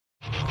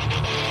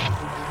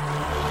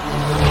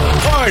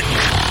Pardon.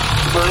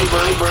 My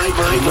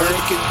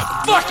American.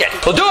 Fuck it.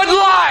 We'll do it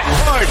live.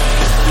 Pardon.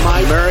 My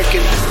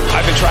American.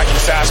 I've been tracking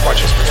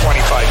Sasquatches for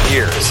 25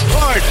 years.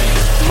 Pardon.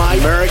 My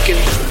American.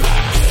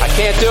 I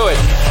can't do it.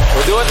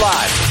 We'll do it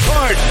live.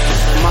 Pardon.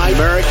 My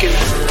American.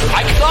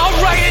 I'll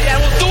write it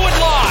and we'll do it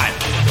live.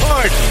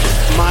 Pardon.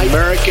 My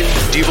American.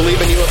 Do you believe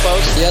in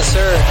UFOs? Yes,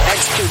 sir.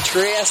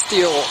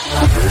 Extraterrestrial.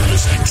 You're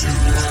listening to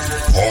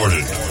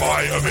Pardoned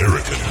by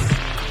American.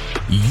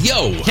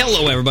 Yo!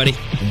 Hello, everybody.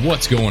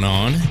 What's going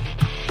on?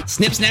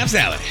 Snip, snap,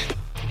 salad.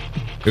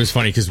 It was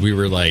funny because we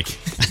were like,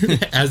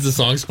 as the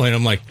song's playing,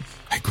 I'm like,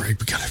 hey, Greg,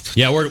 we gotta...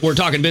 Yeah, we're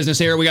talking business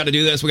here. We got to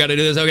do this.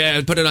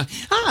 Okay, put it on.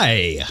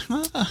 Hi.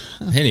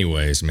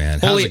 Anyways, man.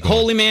 How's it going?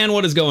 Holy man,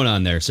 what is going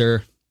on there,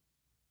 sir?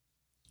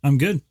 I'm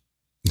good.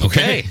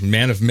 Okay.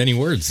 Man of many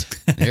words.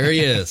 There he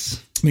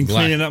is. Been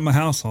cleaning up my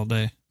house all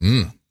day. I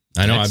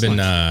know. Excellent.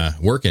 I've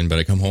been working, but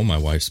I come home, my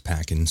wife's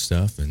packing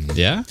stuff and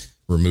Yeah?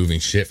 removing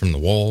shit from the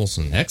walls.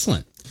 And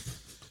Excellent.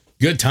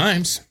 good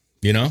times,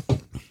 you know?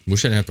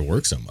 Wish I didn't have to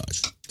work so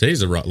much.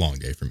 Today's a long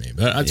day for me,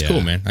 but that's Yeah.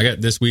 cool, man. I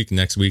got this week,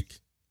 next week,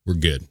 we're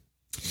good.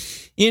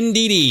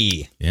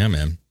 Indeedy. Yeah,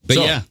 man. But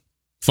So, yeah.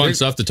 fun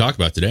stuff to talk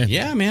about today.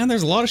 Yeah, man,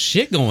 there's a lot of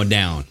shit going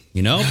down.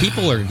 You know,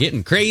 people are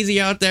getting crazy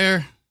out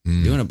there,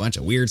 doing a bunch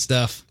of weird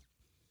stuff.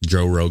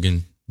 Joe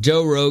Rogan.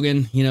 Joe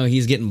Rogan, you know,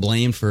 he's getting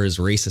blamed for his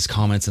racist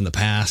comments in the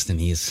past, and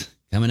he's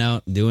coming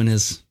out doing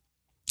his...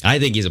 I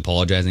think he's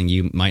apologizing.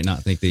 You might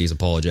not think that he's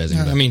apologizing.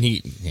 I But mean,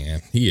 he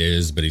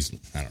is, but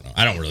I don't know.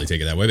 I don't really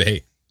take it that way, but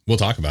hey, we'll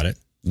talk about it.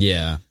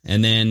 yeah.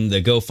 And then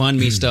the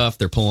GoFundMe stuff,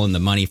 they're pulling the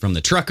money from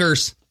the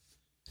truckers.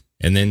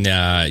 And then,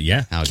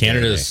 How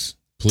Canada's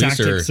police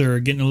Tactics are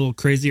getting a little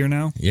crazier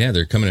now.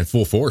 they're coming in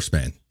full force,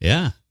 man.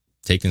 Yeah.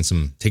 Taking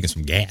some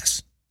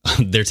gas,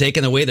 They're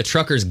taking away the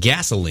truckers'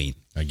 gasoline.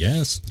 I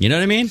guess. You know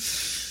what I mean?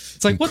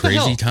 It's like, what the Crazy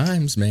hell?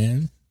 times,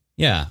 man.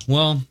 Yeah.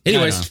 Well, I don't know.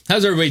 Anyways,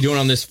 how's everybody doing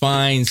on this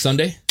fine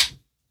Sunday?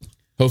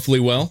 Hopefully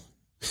well.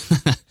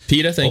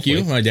 PETA, thank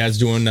you. My dad's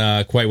doing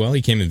quite well.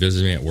 He came and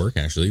visited me at work,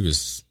 actually. He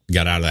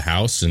got out of the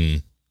house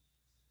and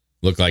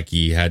looked like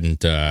he hadn't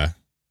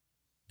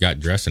got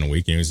dressed in a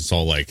week. He was just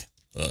all like,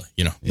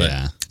 you know. But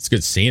Yeah. it's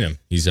good seeing him.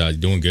 He's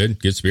doing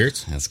good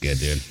spirits. That's good,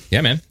 dude.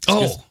 Yeah, man.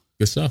 It's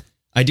good stuff.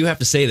 I do have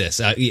to say this.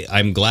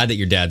 I'm glad that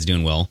your dad's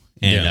doing well.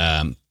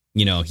 And,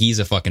 you know, he's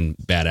a fucking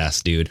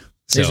badass dude.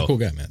 So He's a cool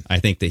guy, man. I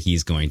think that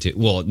he's going to,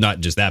 well, not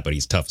just that, but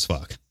he's tough as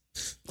fuck.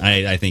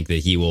 I think that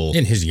he will.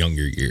 In his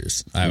younger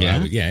years. I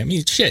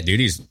mean, shit, dude.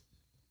 He's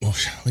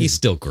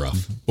Still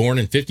gruff. born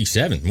in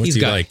 57. What's He's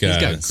he got- like, he's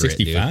got grit,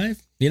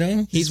 65? You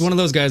know? He's one of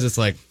those guys that's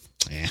like,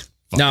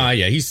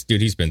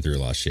 He's been through a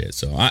lot of shit.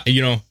 So,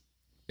 you know,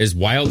 as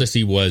wild as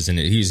he was, and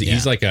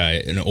he's like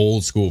an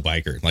old school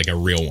biker, like a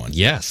real one.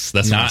 yes,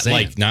 that's what I'm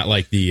saying. not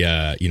like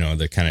the, you know,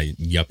 the kind of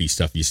yuppie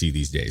stuff you see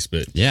these days.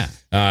 But, Yeah.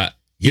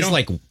 He's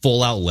like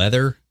full out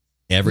leather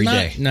every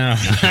day. No,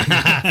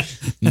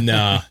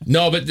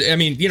 but I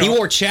mean, you know, He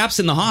wore chaps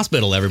in the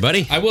hospital,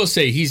 everybody. I will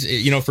say he's,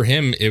 you know, for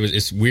him,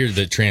 it's weird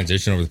the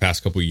transition over the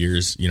past couple of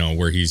years, you know,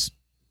 where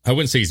I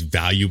wouldn't say he's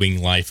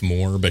valuing life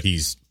more, but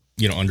he's,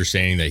 you know,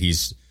 understanding that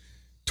he's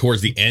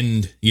towards the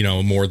end, you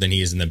know, more than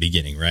he is in the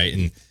beginning. Right.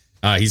 And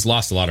he's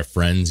lost a lot of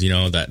friends, you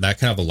know, that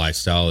kind of a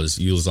lifestyle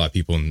you lose a lot of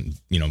people in,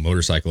 you know,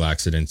 motorcycle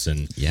accidents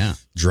and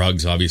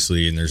drugs,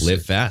 obviously. And there's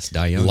Live fast,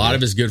 die young. a lot of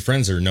his good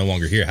friends are no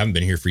longer here, haven't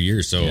been here for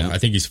years. So I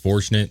think he's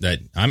fortunate that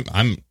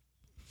I'm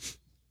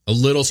a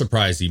little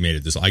surprised he made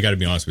it this. I got to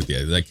be honest with you,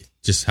 like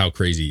just how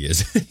crazy he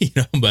is, you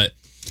know, but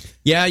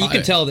yeah, you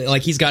can tell that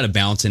like he's got a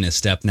bounce in his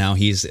step now.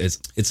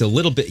 It's a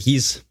little bit,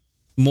 he's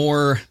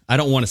more, I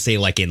don't want to say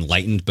like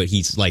enlightened, but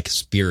he's like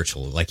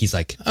spiritual. Like he's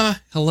like,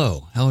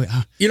 hello.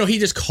 You know, he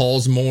just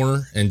calls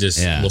more and just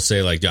Yeah. will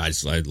say like, I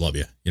love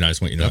you. You know, I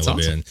just want you to know That's I love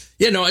awesome. you. And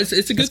yeah, no, it's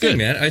a good thing,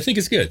 man. I think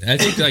it's good. I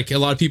think like a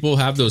lot of people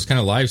have those kind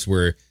of lives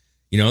where,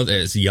 you know,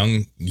 as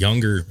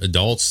younger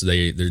adults,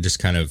 they're just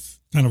kind of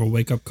a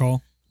wake up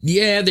call.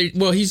 Yeah,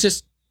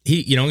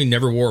 he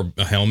never wore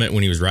a helmet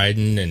when he was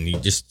riding, and he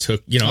just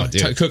took, you know,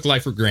 took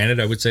life for granted,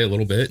 I would say a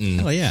little bit. And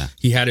Hell yeah.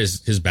 he had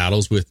his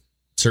battles with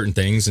certain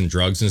things and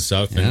drugs and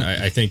stuff. And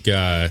I think,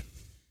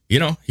 you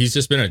know, he's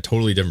just been a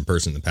totally different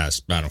person the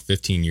past,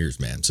 15 years,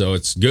 man. So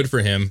it's good for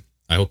him.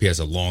 I hope he has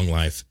a long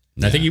life.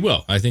 And I think he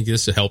will. I think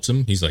this helps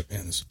him. He's like,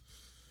 man, this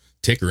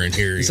ticker in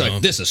here. He's you like, know?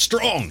 this is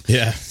strong.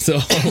 Yeah. So,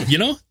 you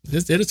know,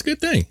 it's a good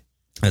thing.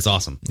 That's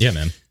awesome. Yeah,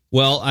 man.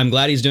 Well, I'm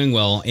glad he's doing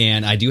well.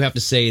 And I do have to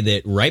say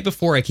that right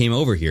before I came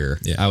over here,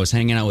 I was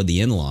hanging out with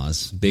the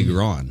in-laws, Big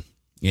Ron,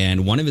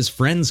 and one of his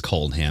friends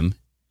called him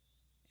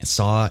and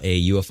saw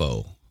a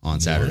UFO on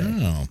Saturday.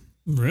 Wow.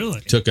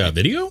 Really? Took a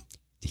video?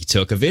 He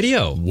took a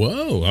video.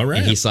 Whoa. All right.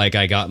 And he's like,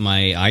 I got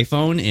my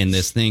iPhone and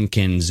this thing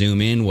can zoom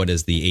in. What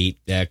is the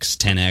 8X,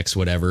 10X,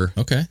 whatever?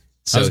 Okay.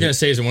 So I was going to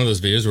say, is it one of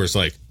those videos where it's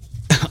like,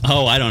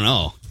 oh, I don't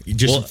know.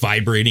 Just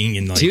vibrating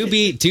and like to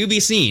be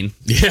seen.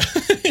 Yeah.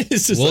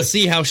 We'll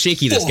see how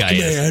shaky this guy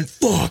is.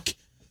 Fuck.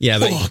 Yeah,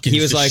 but Fuck. he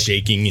was just like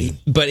shaking. And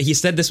but he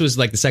said this was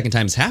like the second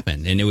time it's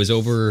happened, and it was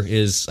over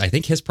his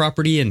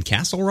property in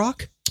Castle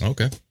Rock.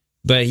 okay.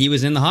 But he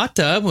was in the hot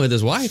tub with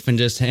his wife and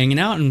just hanging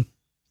out, and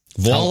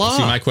voila.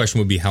 See, my question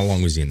would be, how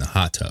long was he in the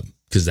hot tub?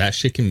 Because that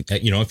shit can,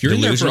 if you're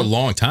in there for a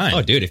long time.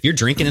 Oh, dude, if you're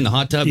drinking in the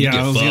hot tub, you Yeah,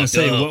 get I was going to fucked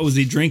say, up. what was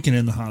he drinking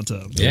in the hot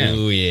tub? Yeah.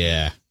 Oh,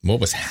 yeah. What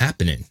was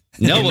happening?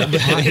 No,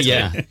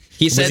 yeah.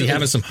 He Was said he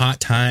having some hot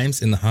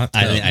times in the hot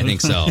tub? I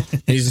think so.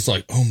 And he's just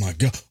like, oh my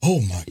God.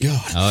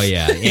 Oh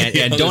yeah,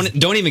 and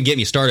don't even get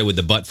me started with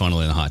the butt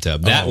funnel in the hot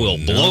tub. That will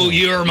blow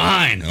your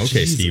mind.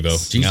 Okay, Steve-O.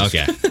 Jesus.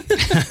 Okay.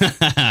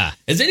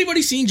 Has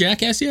anybody seen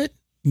Jackass yet?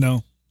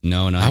 No.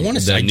 No, I want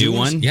to see the new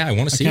one. Yeah, I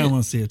want to I see kind it. of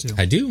want to see it too.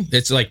 I do.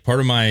 It's like part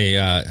of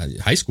my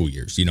high school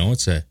years.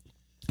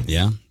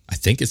 Yeah. I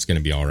think it's going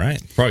to be all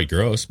right. Probably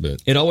gross,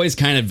 but It always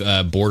kind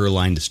of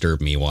borderline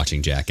disturbed me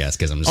watching Jackass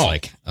because I'm just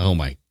like, oh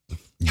my,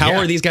 how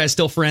are these guys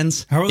still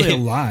friends? How are they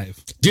alive?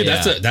 dude,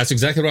 Yeah. that's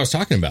exactly what I was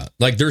talking about.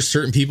 Like, there's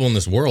certain people in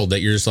this world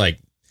that you're just like,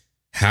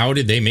 how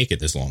did they make it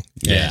this long?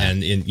 Yeah.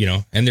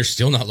 and they're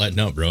still not letting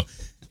up, bro.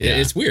 Yeah.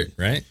 It's weird,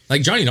 right?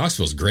 Like Johnny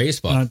Knoxville's great as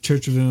fuck.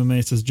 Church of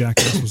MMA says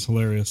Jackass was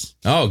hilarious.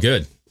 Oh,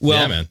 good. Well,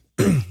 yeah,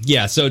 man.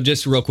 Yeah, so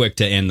just real quick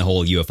to end the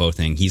whole UFO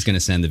thing, he's going to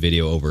send the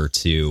video over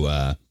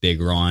to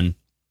Big Ron.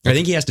 I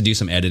think he has to do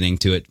some editing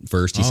to it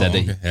first. He said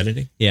that. Okay.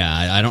 Editing. Yeah,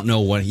 I don't know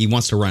what he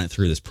wants to run it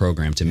through this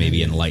program to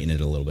maybe enlighten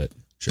it a little bit.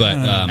 Sure. But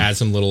add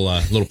some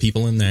little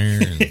people in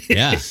there. And,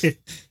 yeah,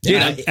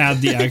 dude,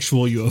 Add the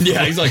actual UFO.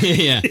 yeah, he's like,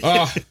 yeah,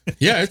 oh,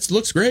 yeah, it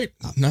looks great.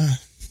 Nah.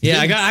 yeah.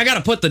 I got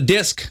to put the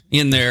disc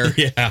in there.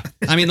 Yeah.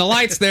 I mean, the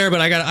light's there,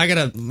 but I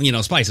got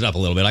to spice it up a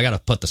little bit. I got to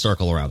put the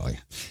circle around.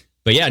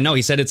 But yeah, no,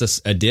 he said it's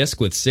a disc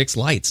with 6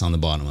 lights on the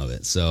bottom of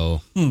it.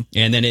 So, and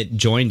then it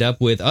joined up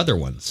with other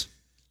ones.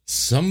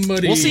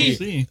 Somebody. We'll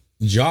see.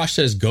 Josh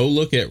says, go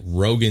look at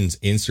Rogan's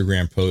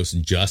Instagram post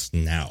just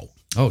now.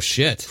 Oh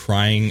shit!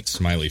 Crying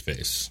smiley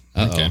face.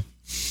 Uh-oh. Okay.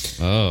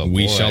 Oh,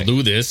 We boy. shall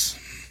do this.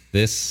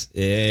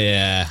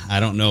 Yeah, I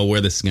don't know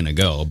where this is gonna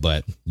go,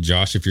 but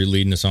Josh, if you're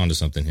leading us on to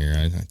something here,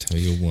 I tell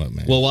you what,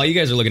 man. well, while you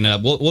guys are looking it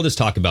up, we'll just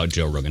talk about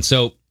Joe Rogan.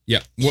 So yeah,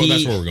 well,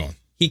 that's where we're going.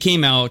 he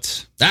came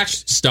out.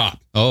 Actually, stop.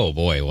 Oh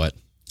boy, what?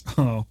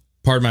 Oh.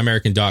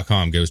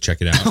 PardonMyAmerican.com. Goes check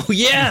it out. Oh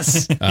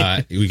yes!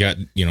 We got,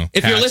 If you're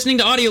hats. listening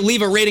to audio,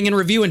 leave a rating and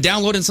review and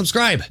download and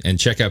subscribe. And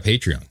check out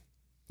Patreon.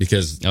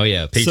 Because Oh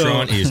yeah,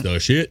 Patreon So- is the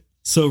shit.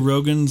 So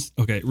Rogan's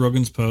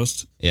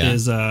post Yeah.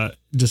 is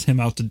just him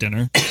out to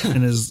dinner,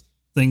 and his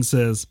thing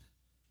says,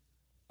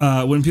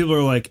 when people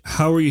are like,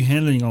 "How are you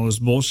handling all this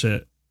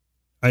bullshit?"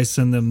 I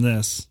send them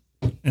this,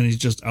 and he's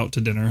just out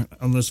to dinner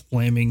on this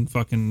flaming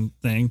fucking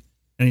thing,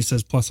 and he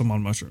says, "Plus I'm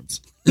on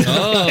mushrooms."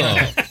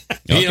 Oh,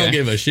 He don't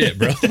give a shit,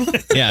 bro.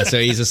 yeah. So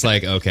he's just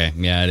like, okay,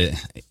 yeah.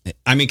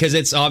 I mean, because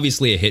it's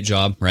obviously a hit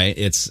job, right?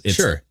 It's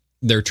Sure.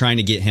 They're trying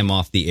to get him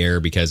off the air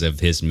because of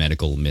his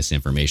medical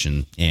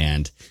misinformation,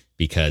 and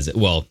because,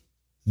 well,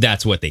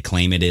 that's what they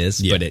claim it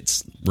is. Yeah. But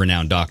it's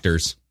renowned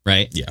doctors,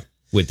 right? Yeah.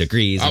 With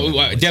degrees.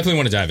 I definitely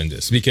want to dive into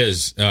this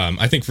because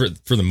I think for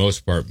the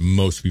most part,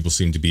 most people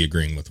seem to be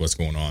agreeing with what's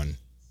going on.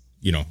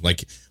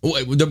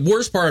 The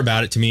worst part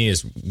about it to me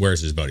is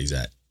where's his buddies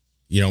at?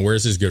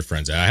 Where's his good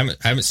friends at? I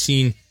haven't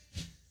seen.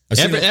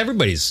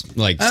 Everybody's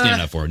like standing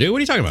up for him, dude. What are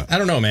you talking about? I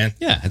don't know, man.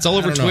 Yeah, it's all I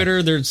over don't know.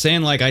 Twitter. They're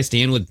saying like I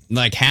stand with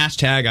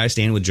hashtag I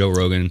stand with Joe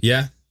Rogan.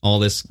 Yeah. All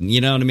this,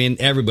 you know what I mean?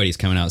 Everybody's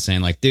coming out saying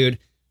like, dude,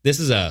 this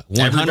is a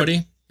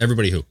 100.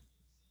 Everybody who?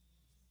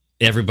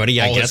 Everybody,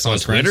 I All guess, his on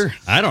close friends? Twitter.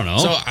 I don't know.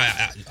 So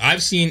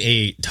I've seen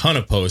a ton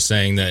of posts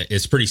saying that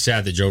it's pretty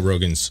sad that Joe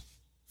Rogan's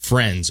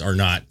friends are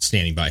not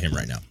standing by him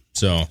right now.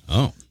 So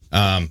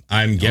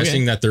I'm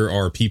guessing that there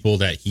are people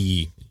that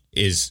he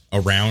is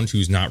around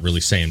who's not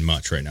really saying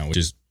much right now, which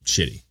is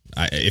shitty.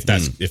 If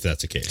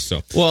that's the case.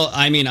 So well,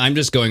 I mean, I'm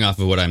just going off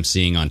of what I'm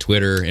seeing on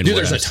Twitter and dude, what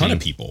there's a I've ton seen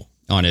of people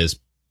on his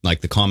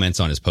the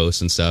comments on his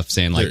posts and stuff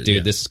saying like, dude,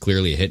 Yeah. this is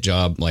clearly a hit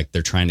job. Like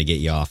they're trying to get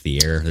you off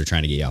the air. They're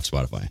trying to get you off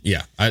Spotify.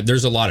 Yeah,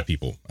 there's a lot of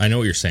people. I know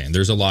what you're saying.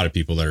 There's a lot of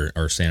people that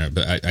are saying it,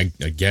 but I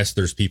guess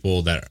there's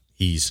people that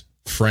he's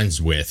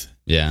friends with.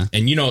 Yeah.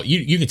 And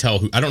you can tell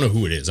who. I don't know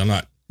who it is. I'm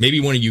not. Maybe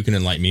one of you can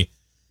enlighten me.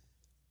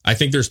 I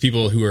think there's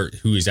people who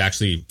he's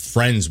actually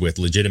friends with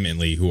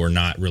legitimately who are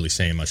not really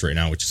saying much right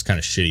now, which is kind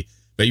of shitty.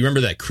 But you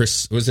remember that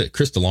Chris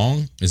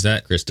DeLong? Is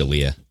that Chris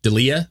D'Elia?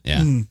 D'Elia? Yeah.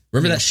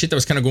 Remember that shit that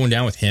was kind of going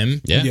down with him?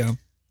 Yeah.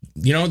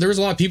 There was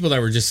a lot of people that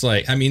were just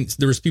like, I mean,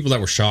 there was people that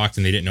were shocked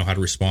and they didn't know how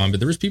to respond, but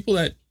there was people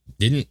that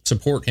didn't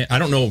support him. I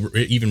don't know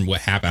even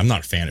what happened. I'm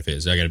not a fan of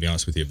his. I got to be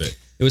honest with you, but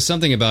It was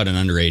something about an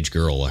underage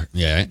girl.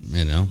 Yeah,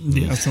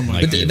 Yeah, something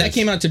like that. that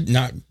came out to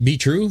not be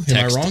true. Am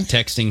I wrong?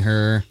 Texting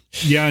her.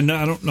 Yeah, no,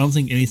 I don't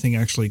think anything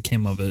actually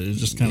came of it. It's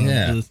just kind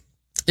of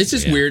It's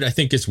just weird. I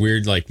think it's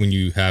weird, like when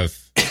you have,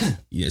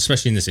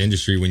 especially in this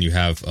industry, when you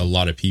have a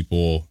lot of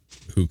people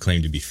who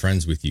claim to be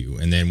friends with you,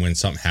 and then when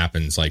something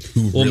happens, like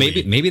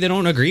maybe they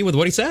don't agree with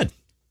what he said.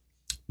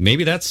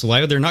 Maybe that's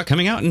why they're not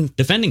coming out and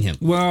defending him.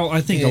 Well,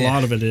 I think a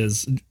lot of it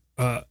is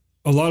a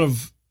lot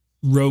of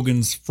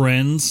Rogan's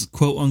friends,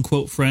 quote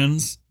unquote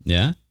friends,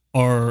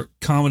 are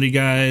comedy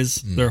guys.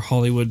 They're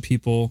Hollywood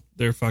people.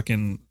 They're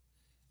fucking,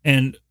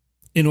 and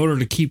in order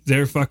to keep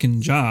their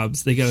fucking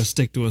jobs, they got to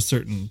stick to a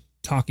certain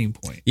talking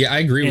point. Yeah, I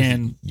agree with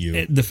And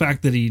you. the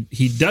fact that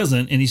he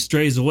doesn't, and he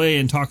strays away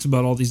and talks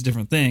about all these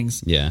different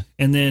things. Yeah.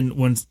 And then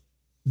when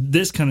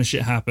this kind of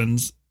shit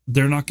happens,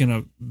 they're not going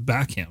to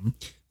back him.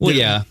 Well,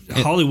 yeah.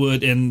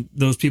 Hollywood and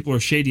those people are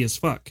shady as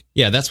fuck.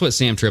 Yeah, that's what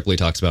Sam Tripoli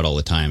talks about all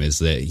the time, is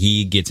that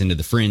he gets into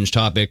the fringe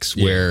topics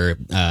where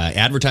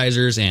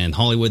advertisers and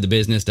Hollywood, the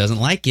business, doesn't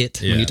like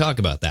it when you talk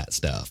about that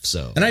stuff.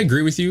 So, and I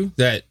agree with you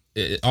that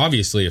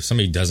obviously if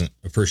somebody doesn't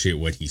appreciate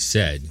what he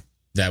said,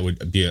 that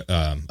would be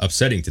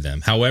upsetting to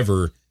them.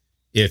 However,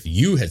 if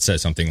you had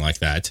said something like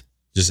that,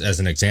 just as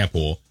an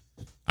example,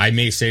 I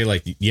may say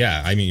like,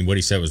 yeah, I mean, what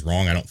he said was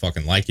wrong. I don't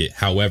fucking like it.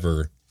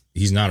 However,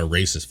 he's not a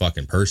racist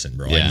fucking person,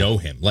 bro. I know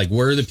him. Like,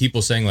 where are the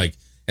people saying like,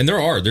 and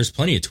there's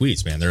plenty of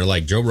tweets, man. They're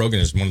like, Joe Rogan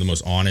is one of the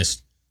most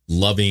honest,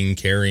 loving,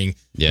 caring.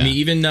 Yeah. I mean,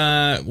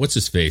 even, what's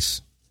his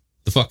face?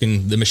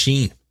 The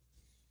machine.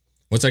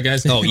 What's that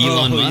guy's name? Oh,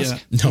 Elon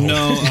Musk? Yeah.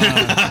 No.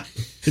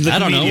 I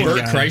don't know.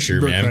 Burt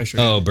Kreischer, man. Kreischer.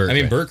 Oh, Burt. I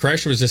mean, Burt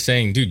Kreischer was just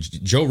saying, dude,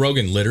 Joe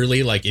Rogan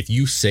literally, like, if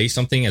you say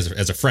something as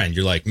a friend,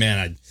 you're like,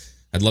 man,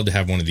 I'd love to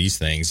have one of these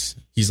things.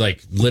 He's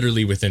like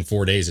literally within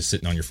 4 days of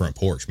sitting on your front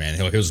porch, man.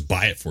 He'll just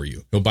buy it for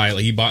you. He'll buy it.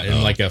 Like, he bought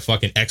him like a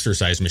fucking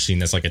exercise machine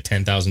that's like a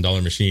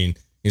 $10,000 machine.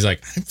 He's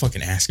like, I'm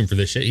fucking asking for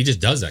this shit. He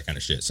just does that kind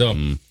of shit. So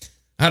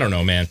I don't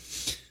know, man.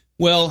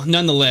 Well,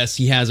 nonetheless,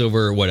 he has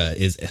over I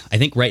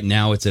think right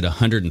now it's at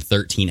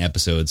 113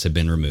 episodes have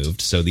been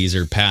removed. So these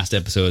are past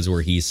episodes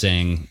where he's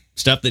saying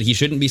stuff that he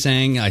shouldn't be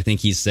saying. I think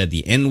he's said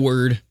the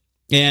N-word.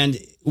 And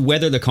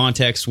whether the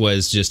context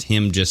was just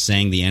him just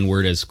saying the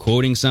N-word as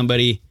quoting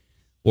somebody,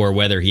 or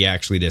whether he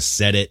actually just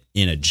said it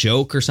in a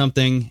joke or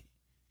something,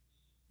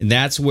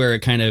 that's where it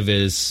kind of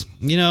is,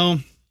 you know,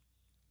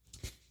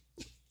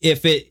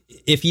 if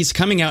he's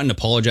coming out and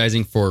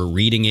apologizing for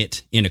reading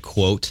it in a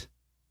quote,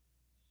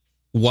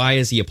 why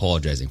is he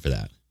apologizing for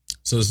that?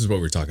 So this is what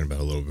we were talking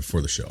about a little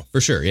before the show. For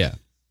sure, yeah.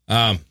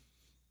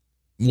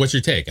 What's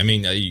your take? I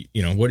mean,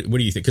 you know, what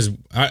do you think? Because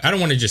I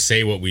don't want to just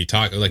say what we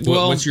talk. Like,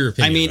 what's your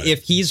opinion? I mean,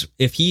 about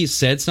if he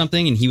said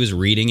something and he was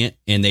reading it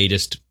and they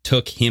just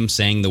took him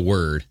saying the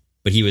word,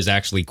 but he was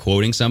actually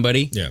quoting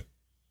somebody. Yeah.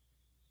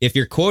 If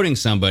you're quoting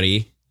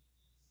somebody,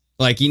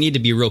 like, you need to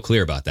be real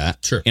clear about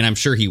that. Sure. And I'm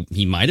sure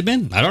he might have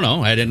been. I don't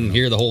know. I didn't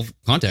hear the whole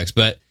context,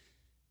 but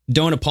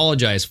don't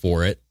apologize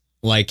for it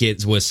like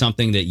it was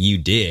something that you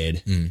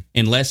did,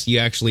 unless you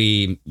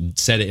actually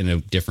said it in a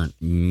different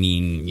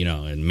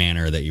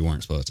manner that you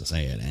weren't supposed to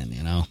say it in,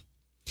 you know?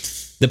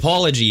 The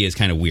apology is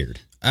kind of weird.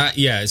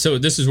 Yeah, so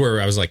this is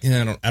where I was like,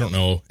 I don't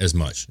know as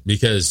much,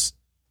 because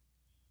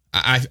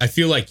I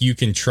feel like you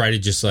can try to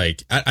just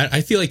like,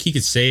 I feel like he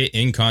could say it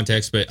in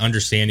context, but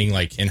understanding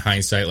like in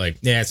hindsight, like,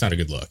 it's not a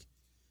good look.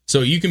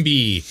 So you can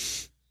be...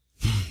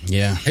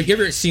 Yeah. Have you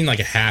ever seen like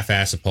a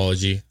half-ass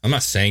apology? I'm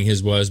not saying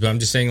his was, but I'm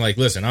just saying like,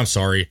 listen, I'm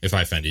sorry if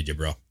I offended you,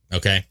 bro.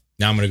 Okay?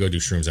 Now I'm going to go do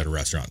shrooms at a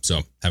restaurant. So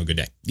have a good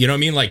day. You know what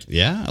I mean? Like,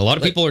 yeah, a lot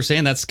of people are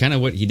saying that's kind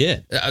of what he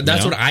did.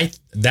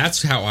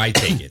 That's how I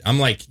take it. I'm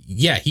like,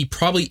 yeah, he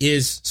probably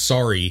is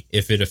sorry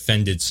if it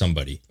offended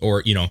somebody,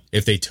 or, you know,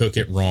 if they took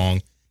it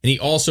wrong. And he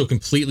also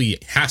completely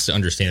has to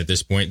understand at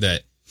this point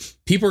that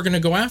people are going to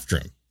go after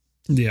him.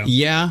 Yeah.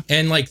 Yeah.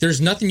 And like, there's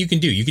nothing you can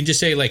do. You can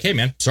just say like, hey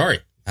man, sorry.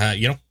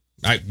 You know,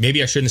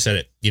 maybe I shouldn't have said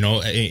it. You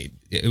know,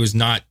 it was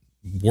not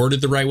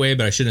worded the right way,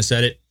 but I shouldn't have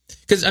said it.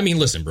 Because, I mean,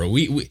 listen, bro,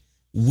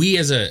 we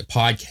as a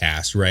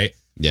podcast, right?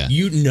 Yeah.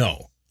 You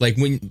know, like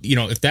when, you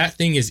know, if that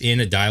thing is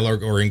in a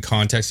dialogue or in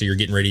context that you're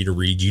getting ready to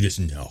read, you just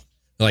know.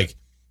 Like,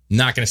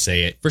 not going to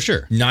say it. For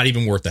sure. Not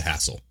even worth the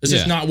hassle. It's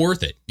just not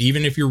worth it,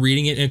 even if you're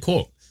reading it in a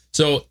quote.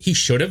 So he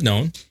should have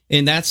known.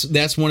 And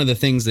that's one of the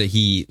things that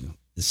he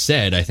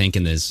said, I think,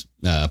 in this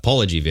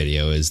apology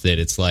video, is that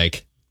it's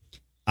like,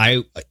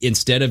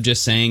 instead of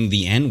just saying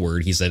the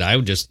N-word, he said, I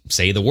would just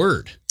say the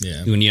word.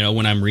 Yeah.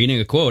 When I'm reading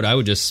a quote, I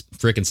would just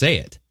frickin' say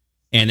it.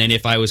 And then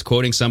if I was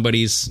quoting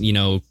somebody's,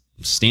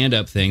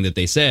 stand-up thing that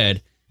they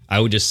said, I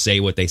would just say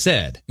what they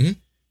said. Mm-hmm.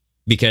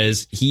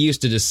 Because he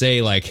used to just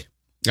say, like,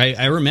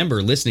 I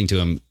remember listening to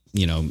him,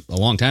 a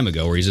long time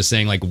ago, where he's just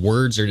saying, like,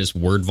 words are just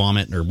word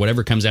vomit or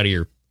whatever comes out of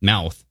your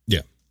mouth. Yeah.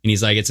 And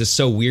he's like, it's just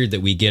so weird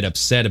that we get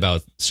upset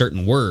about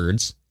certain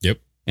words. Yep.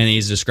 And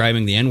he's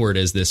describing the N-word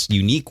as this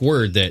unique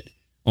word that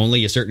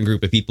only a certain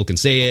group of people can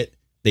say it.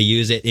 They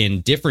use it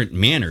in different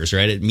manners,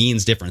 right? It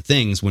means different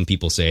things when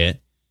people say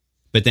it.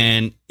 But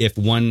then if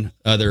one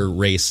other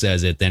race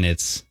says it, then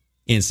it's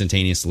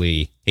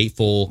instantaneously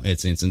hateful.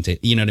 It's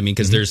instantaneous, you know what I mean?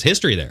 Because there's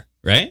history there,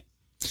 right?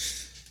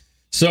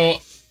 So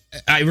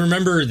I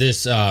remember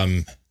this,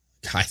 I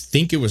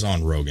think it was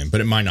on Rogan,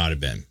 but it might not have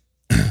been.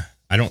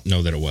 I don't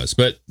know that it was.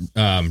 But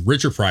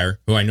Richard Pryor,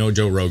 who I know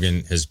Joe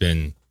Rogan has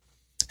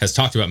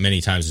talked about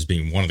many times as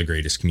being one of the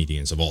greatest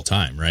comedians of all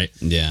time, right?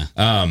 Yeah.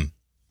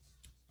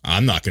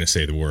 I'm not going to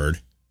say the word,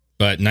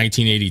 but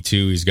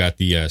 1982, he's got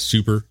the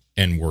Super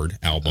N-Word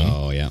album.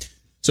 Oh, yeah.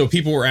 So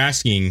people were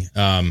asking,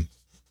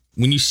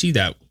 when you see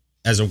that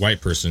as a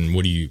white person,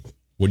 what do you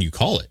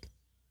call it?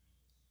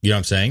 You know what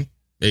I'm saying?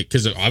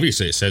 Because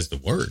obviously it says the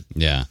word.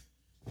 Yeah.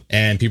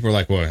 And people are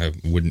like, well, I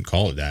wouldn't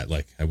call it that.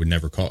 Like, I would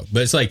never call it.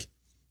 But it's like,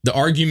 the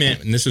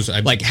argument, and this was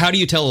like, how do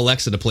you tell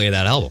Alexa to play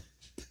that album?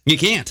 You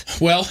can't.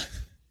 Well,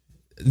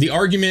 the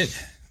argument,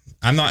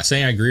 I'm not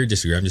saying I agree or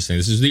disagree. I'm just saying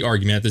this is the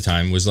argument at the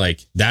time was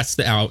like, that's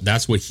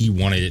what he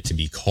wanted it to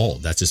be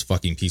called. That's his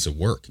fucking piece of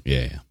work.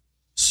 Yeah.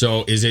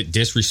 So is it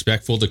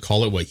disrespectful to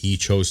call it what he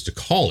chose to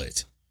call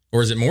it?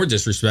 Or is it more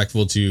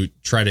disrespectful to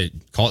try to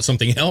call it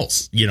something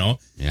else? You know?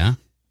 Yeah.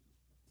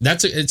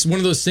 It's one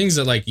of those things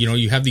that, like, you know,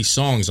 you have these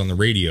songs on the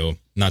radio,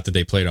 not that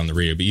they play it on the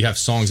radio, but you have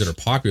songs that are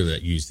popular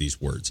that use these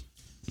words.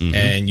 Mm-hmm.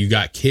 And you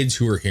got kids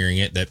who are hearing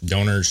it that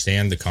don't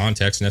understand the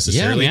context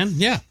necessarily. Yeah, man.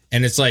 Yeah.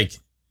 And it's like,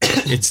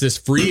 it's this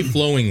free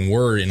flowing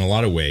word in a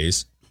lot of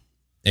ways.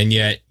 And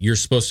yet you're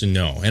supposed to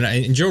know.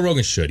 And Joe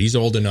Rogan should. He's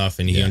old enough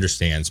and he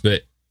understands.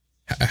 But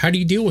how do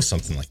you deal with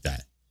something like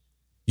that?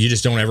 You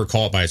just don't ever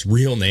call it by its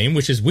real name,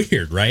 which is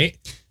weird, right?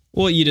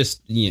 Well, you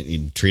just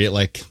you treat it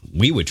like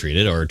we would treat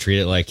it, or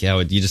treat it like how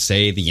you just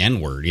say the N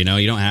word. You know,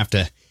 you don't have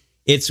to.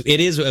 It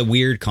is a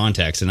weird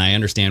context, and I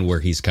understand where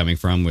he's coming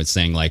from with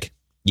saying, like,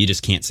 you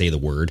just can't say the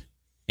word,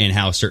 and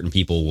how certain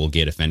people will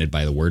get offended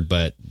by the word,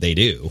 but they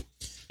do,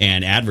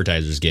 and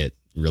advertisers get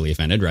really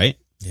offended, right?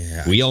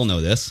 Yeah, we all know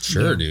this.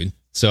 Sure, dude.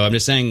 So I'm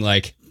just saying,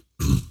 like,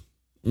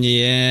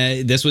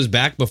 yeah, this was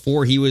back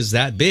before he was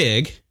that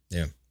big.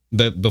 Yeah,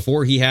 but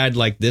before he had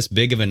like this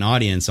big of an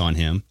audience on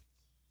him.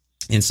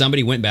 And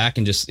somebody went back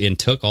and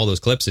took all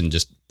those clips and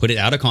just put it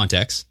out of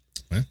context.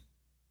 I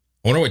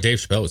wonder what Dave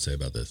Chappelle would say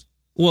about this.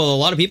 Well, a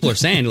lot of people are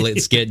saying,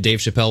 let's get Dave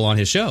Chappelle on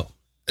his show.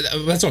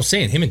 That's what I'm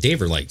saying. Him and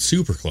Dave are like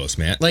super close,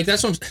 man. Like,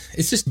 that's what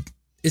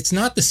it's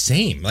not the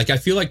same. Like, I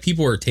feel like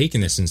people are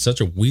taking this in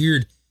such a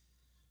weird,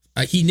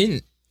 I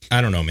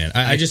don't know, man.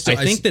 I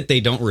think that they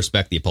don't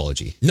respect the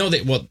apology. No,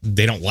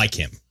 they don't like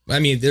him. I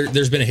mean,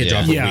 there's been a hit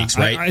job for weeks,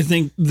 right? I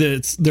think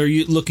that they're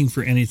looking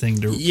for anything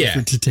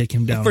to take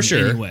him down for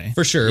sure, anyway.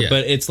 For sure. Yeah.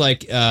 But it's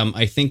like,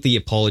 I think the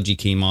apology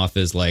came off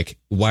as like,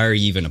 why are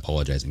you even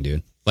apologizing,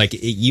 dude? Like,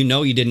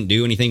 you didn't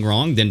do anything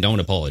wrong, then don't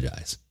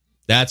apologize.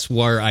 That's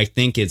where I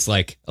think it's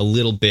like a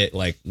little bit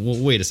like,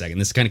 well, wait a second,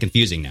 this is kind of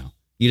confusing now.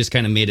 You just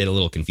kind of made it a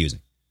little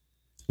confusing.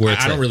 Where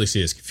I don't really see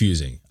it as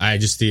confusing. I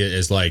just see it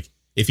as like,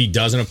 if he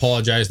doesn't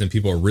apologize, then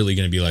people are really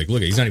going to be like,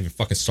 look, he's not even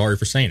fucking sorry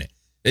for saying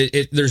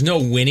it. There's no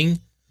winning.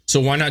 So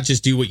why not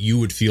just do what you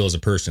would feel as a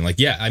person? Like,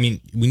 yeah, I mean,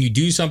 when you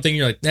do something,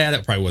 you're like,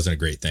 that probably wasn't a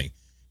great thing.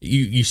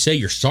 You say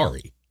you're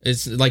sorry.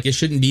 It's like, it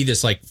shouldn't be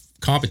this like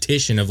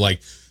competition of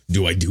like,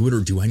 do I do it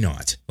or do I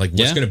not? Like,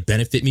 what's going to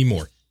benefit me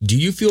more? Do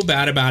you feel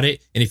bad about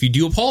it? And if you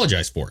do,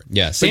 apologize for it.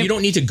 Yeah. But you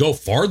don't need to go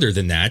farther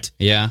than that.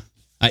 Yeah,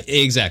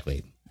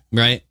 exactly.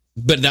 Right.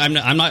 But I'm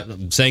not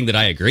saying that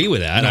I agree with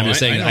that. No, I'm just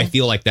saying I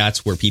feel like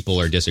that's where people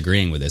are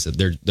disagreeing with this.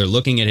 They're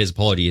looking at his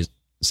apology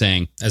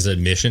saying as an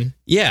admission.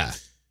 Yeah.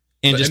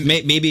 And just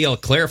maybe a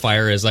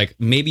clarifier is like,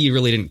 maybe you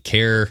really didn't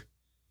care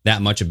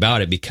that much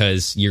about it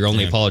because you're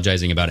only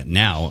apologizing about it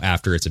now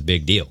after it's a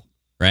big deal,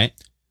 right?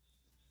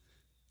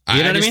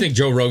 You know I think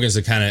Joe Rogan's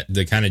the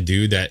kind of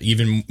dude that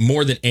even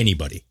more than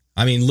anybody,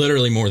 I mean,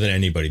 literally more than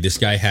anybody, this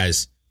guy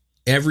has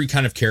every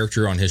kind of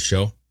character on his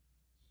show,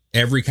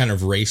 every kind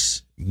of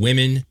race,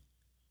 women.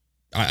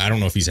 I don't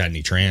know if he's had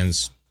any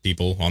trans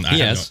people on that.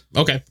 Yes.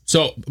 Okay.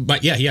 So,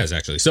 but yeah, he has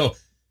actually. So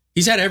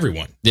he's had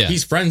everyone. Yeah.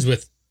 He's friends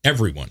with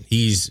everyone.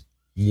 He's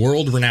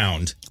world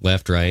renowned,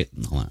 left, right,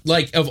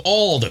 like of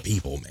all the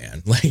people,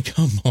 man. Like,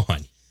 come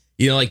on,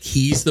 like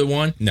he's the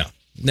one. No,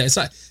 it's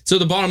not. So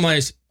the bottom line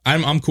is,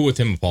 I'm cool with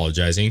him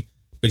apologizing,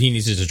 but he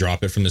needs to just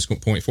drop it from this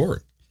point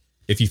forward.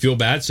 If you feel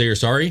bad, say you're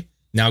sorry.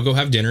 Now go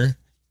have dinner,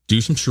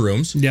 do some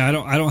shrooms. Yeah,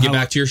 I don't get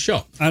back to your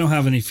show. I don't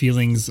have any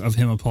feelings of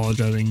him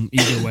apologizing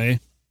either way.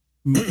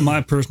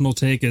 My personal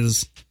take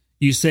is,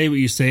 you say what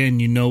you say, and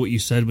you know what you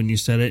said when you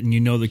said it, and you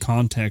know the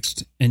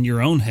context in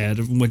your own head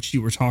of which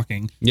you were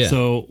talking. Yeah.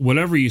 So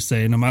whatever you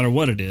say, no matter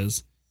what it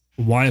is,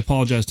 why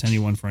apologize to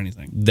anyone for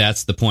anything?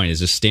 That's the point,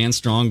 is just stand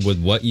strong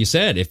with what you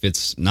said. If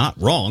it's not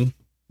wrong,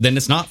 then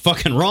it's not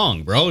fucking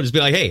wrong, bro. Just be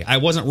like, hey, I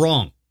wasn't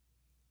wrong.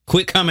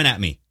 Quit coming at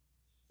me.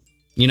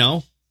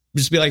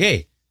 Just be like,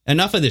 hey,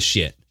 enough of this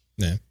shit.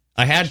 Yeah.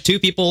 I had two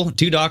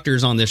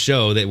doctors on this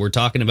show that were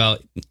talking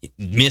about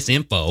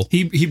misinfo.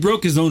 He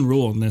broke his own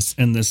rule in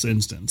this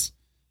instance.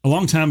 A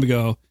long time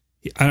ago,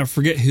 I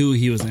forget who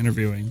he was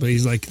interviewing, but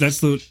he's like,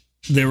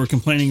 they were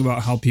complaining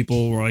about how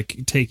people were like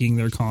taking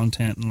their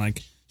content, and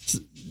like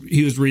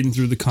he was reading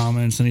through the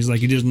comments, and he's like,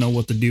 he didn't know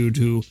what to do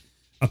to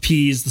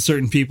appease the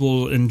certain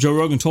people. And Joe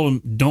Rogan told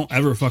him, don't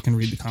ever fucking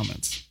read the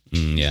comments.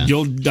 Yeah.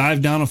 You'll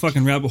dive down a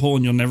fucking rabbit hole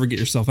and you'll never get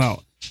yourself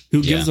out.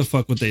 Who gives a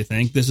fuck what they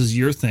think? This is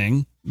your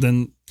thing.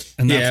 And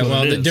that's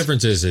what it is. The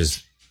difference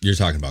is you're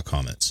talking about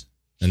comments,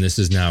 and this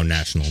is now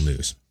national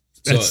news.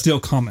 So it's still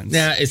comments.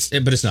 Yeah,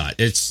 but it's not.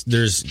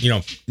 There's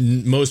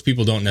most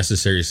people don't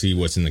necessarily see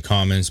what's in the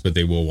comments, but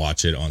they will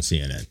watch it on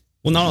CNN.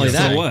 Well, not only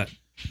that. So what?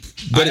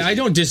 But I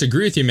don't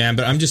disagree with you, man.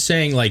 But I'm just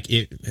saying, like,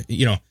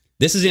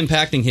 this is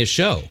impacting his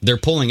show. They're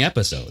pulling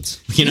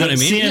episodes. You know what I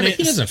mean? CNN,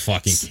 he doesn't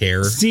fucking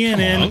care.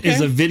 CNN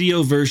is a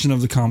video version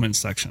of the comments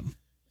section.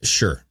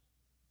 Sure.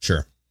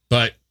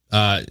 But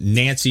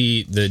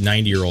Nancy, the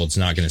 90-year-old's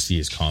not going to see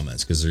his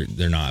comments because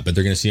they're not, but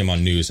they're going to see him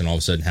on news and all of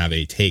a sudden have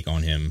a take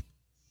on him,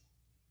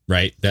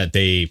 right? That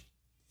they,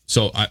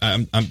 so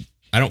I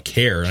don't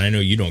care, and I know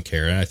you don't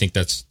care, and I think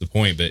that's the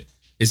point, but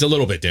it's a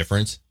little bit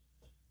different.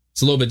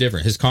 It's a little bit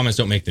different. His comments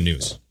don't make the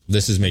news.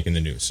 This is making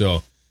the news.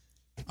 So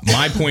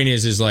my point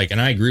is like,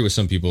 and I agree with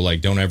some people,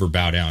 like, don't ever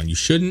bow down. You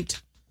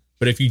shouldn't.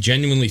 But if you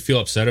genuinely feel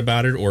upset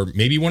about it, or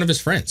maybe one of his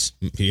friends,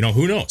 who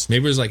knows?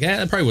 Maybe it was like,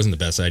 that probably wasn't the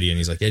best idea. And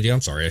he's like, yeah, dude,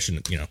 I'm sorry. I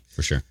shouldn't,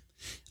 For sure.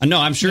 No,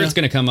 I'm sure it's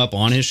going to come up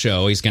on his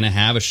show. He's going to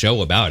have a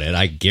show about it.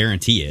 I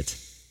guarantee it.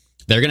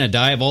 They're going to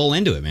dive all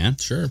into it, man.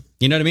 Sure.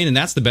 You know what I mean? And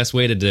that's the best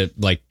way to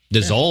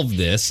dissolve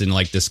this and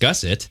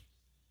discuss it,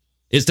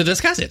 is to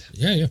discuss it.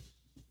 Yeah.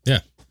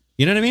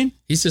 You know what I mean?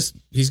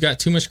 He's got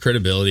too much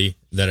credibility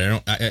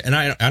that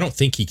I don't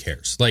think he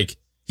cares. Like,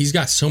 he's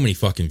got so many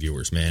fucking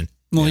viewers, man.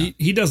 Well,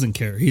 he doesn't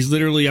care. He's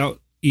literally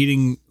out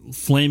eating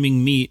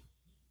flaming meat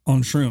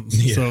on shrooms,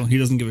 so he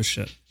doesn't give a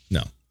shit.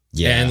 No.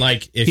 Yeah. And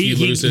if he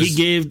loses, he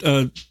gave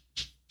a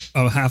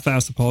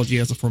half-assed apology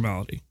as a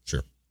formality.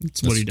 Sure.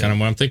 That's what he did. Kind of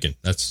what I'm thinking.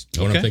 That's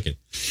what I'm thinking.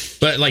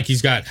 But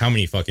he's got how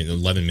many fucking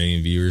 11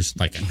 million viewers?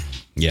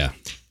 Yeah.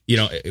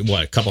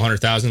 A couple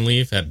 100,000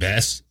 leave at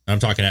best. I'm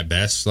talking at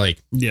best.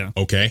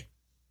 Okay.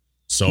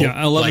 So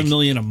 11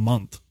 million a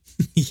month.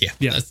 Yeah.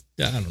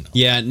 I don't know.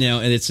 Yeah, no,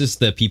 and it's just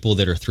the people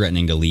that are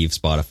threatening to leave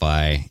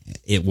Spotify.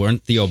 It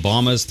weren't the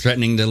Obamas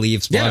threatening to leave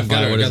Spotify. Yeah, I've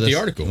got the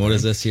article. What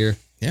is this here?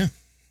 Yeah.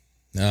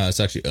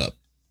 It's actually up.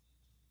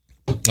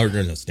 Or no,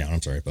 it's down.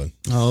 I'm sorry, bud.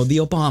 Oh, the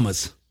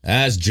Obamas.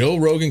 As Joe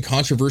Rogan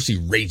controversy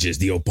rages,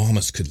 the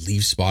Obamas could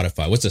leave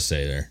Spotify. What's it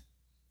say there?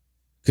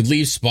 Could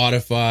leave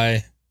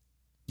Spotify.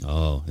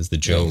 Oh, it's the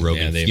Joe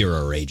Rogan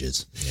furor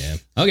rages. Yeah.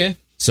 Okay.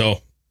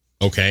 So,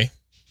 okay.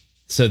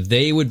 So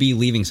they would be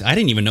leaving. I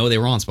didn't even know they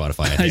were on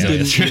Spotify. I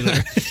didn't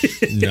either.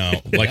 No.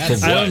 For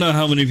what? I don't know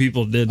how many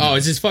people did. Oh,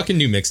 it's his fucking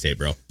new mixtape,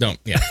 bro. Don't.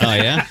 Yeah. Oh,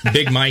 yeah?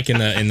 Big Mike in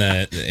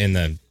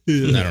the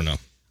I don't know.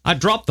 I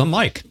dropped the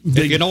mic.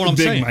 You know what I'm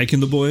saying? Big Mike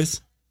and the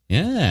boys.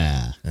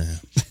 Yeah.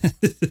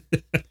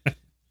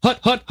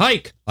 Hut,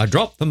 hike. I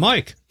dropped the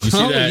mic. You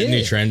see that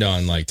new trend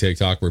on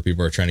TikTok where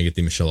people are trying to get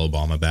the Michelle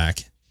Obama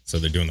back? So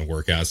they're doing the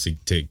workouts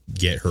to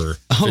get her.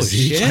 Oh,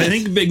 physique. shit. I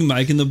think Big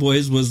Mike and the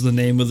boys was the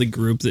name of the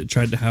group that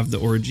tried to have the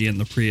orgy in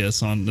the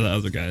Prius on the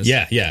other guys.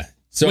 Yeah.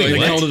 So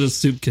they called it a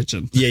soup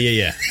kitchen.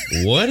 Yeah.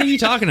 What are you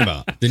talking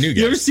about? The new guys.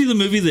 You ever see the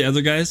movie The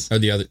Other Guys? Or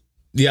the other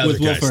Will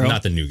guys, Ferrell?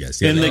 not the new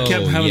guys. And they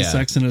kept having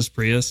sex in his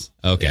Prius.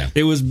 Okay.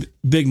 It was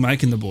Big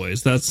Mike and the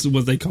boys. That's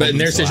what they called But in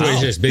their themselves.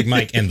 situation, it's Big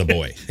Mike and the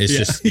boy. It's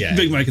just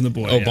Big Mike and the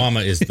boy.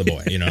 Obama is the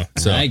boy,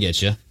 So I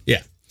get you.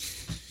 Yeah.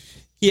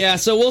 Yeah,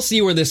 so we'll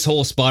see where this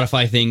whole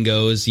Spotify thing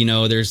goes.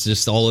 There's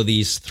just all of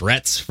these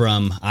threats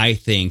from, I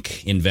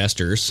think,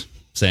 investors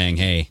saying,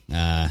 hey,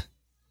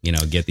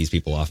 get these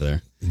people off of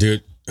there.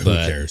 Dude, who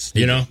cares? At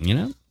the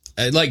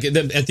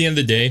end of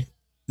the day,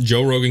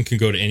 Joe Rogan can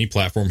go to any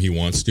platform he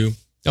wants to.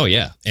 Oh,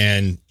 yeah.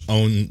 And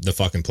own the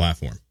fucking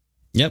platform.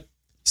 Yep.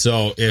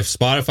 So if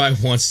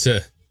Spotify wants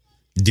to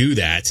do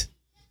that,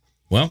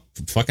 well,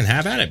 fucking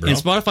have at it, bro. And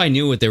Spotify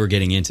knew what they were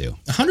getting into.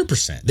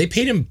 100%. They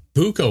paid him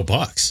buco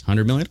bucks.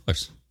 $100 million,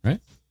 right?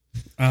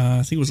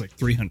 I think it was like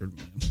 300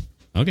 million.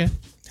 Okay.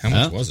 How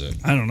much was it?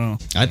 I don't know.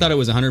 I thought it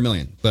was 100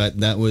 million, but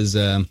that was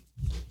up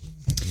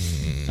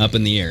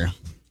in the air.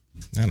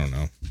 I don't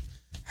know.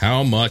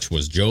 How much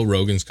was Joe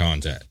Rogan's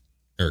contract?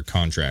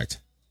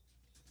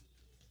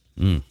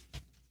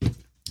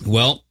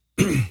 Well,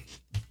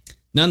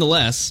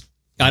 nonetheless,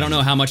 I don't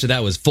know how much of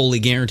that was fully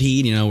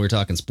guaranteed. We're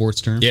talking sports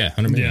terms. Yeah,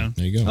 100 million. Yeah.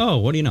 There you go. Oh,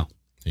 what do you know?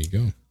 There you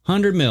go.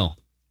 100 mil.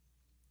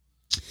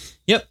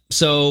 Yep.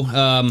 So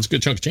it's a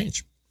good chunk of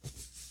change.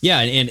 Yeah,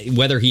 and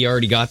whether he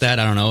already got that,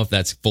 I don't know if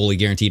that's fully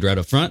guaranteed right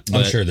up front.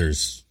 I'm sure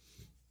there's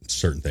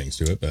certain things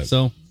to it, but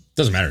so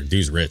doesn't matter.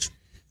 Dude's rich.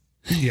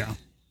 Yeah.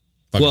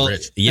 Fucking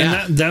rich.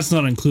 Yeah. And that's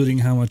not including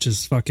how much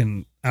his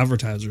fucking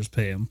advertisers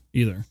pay him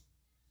either.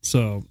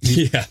 So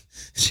yeah,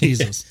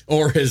 Jesus.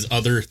 Or his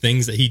other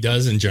things that he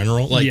does in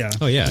general. Oh yeah,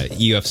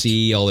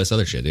 UFC, all this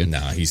other shit, dude.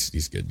 Nah,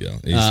 he's good, Bill.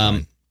 He's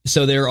fine.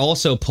 So they're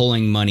also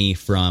pulling money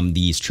from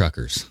these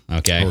truckers.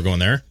 Okay, we're going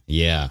there.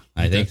 Yeah,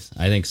 I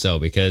think so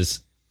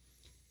because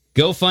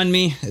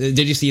GoFundMe.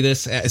 Did you see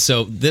this?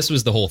 So this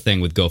was the whole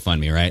thing with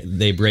GoFundMe, right?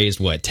 They raised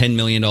what, $10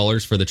 million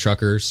for the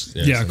truckers.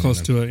 Yeah,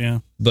 close to it. Yeah,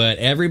 but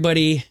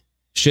everybody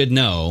should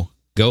know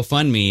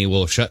GoFundMe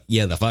will shut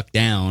you the fuck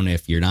down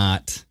if you're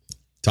not.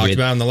 Talked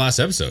about in the last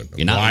episode.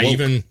 Why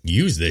even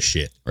use this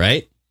shit?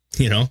 Right?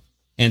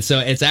 And so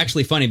it's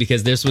actually funny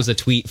because this was a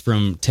tweet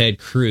from Ted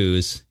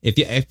Cruz. If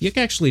you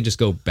can actually just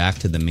go back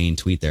to the main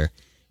tweet there,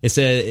 it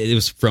said it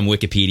was from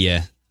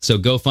Wikipedia. So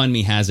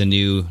GoFundMe has a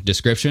new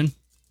description.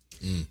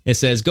 It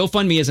says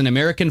GoFundMe is an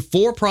American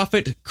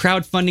for-profit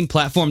crowdfunding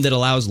platform that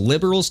allows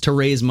liberals to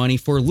raise money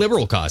for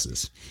liberal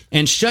causes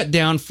and shut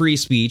down free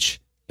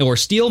speech or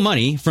steal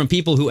money from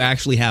people who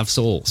actually have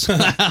souls.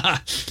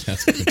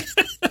 That's good.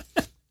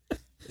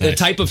 The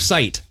type of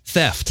site,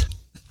 theft.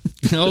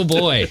 Oh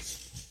boy.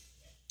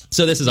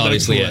 So this is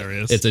obviously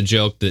hilarious. it's a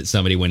joke that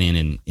somebody went in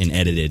and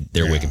edited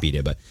their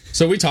Wikipedia. But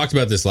So we talked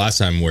about this last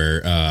time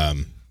where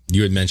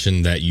you had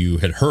mentioned that you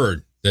had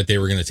heard that they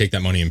were going to take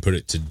that money and put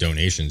it to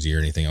donations. You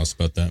hear anything else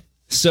about that?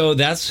 so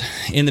that's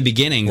in the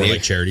beginning. Or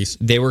like charities?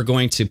 They were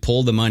going to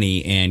pull the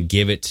money and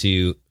give it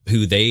to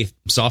who they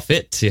saw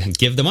fit to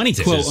give the money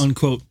to. quote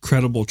unquote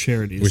credible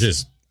charities. Which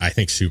is, I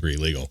think, super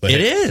illegal. But It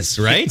is,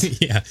 right?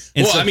 Yeah.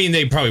 And Well, so- I mean,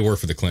 they probably work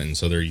for the Clintons,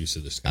 so they're used to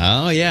this kind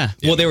of Oh, yeah.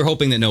 Well, they were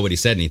hoping that nobody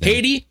said anything.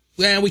 Haiti,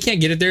 well, we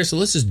can't get it there, so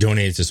let's just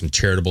donate it to some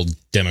charitable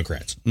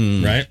Democrats,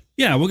 right?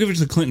 Yeah, we'll give it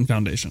to the Clinton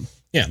Foundation.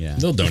 Yeah, Yeah.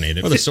 they'll donate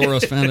it. Or the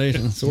Soros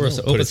Foundation. Soros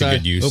Put Open, it to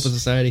good use. Open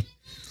Society.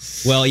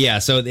 Well, yeah.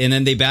 So, and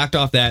then they backed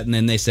off that, and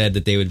then they said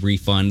that they would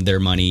refund their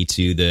money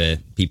to the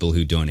people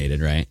who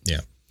donated, right? Yeah.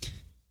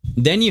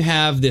 Then you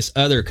have this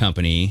other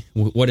company.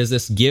 What is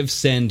this? Give,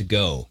 Send,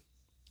 Go.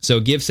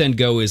 So Give, Send,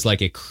 Go is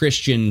like a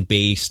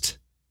Christian-based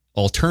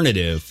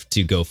alternative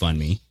to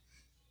GoFundMe.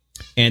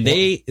 And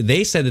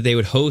they said that they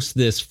would host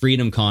this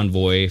freedom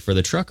convoy for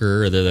the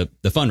trucker, or the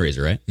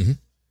fundraiser, right? Mm-hmm.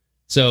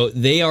 So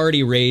they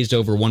already raised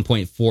over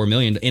 1.4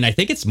 million, and I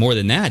think it's more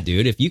than that,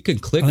 dude. If you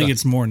could click, I think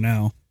it's more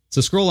now. So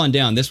scroll on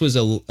down. This was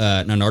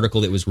an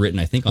article that was written,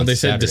 I think, on Well, they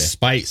Saturday. said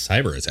despite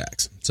cyber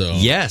attacks. So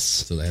Yes.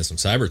 So they had some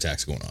cyber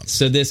attacks going on.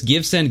 So this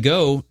Give, Send,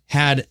 Go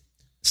had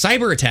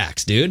cyber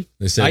attacks, dude.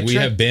 They said we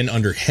have been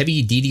under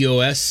heavy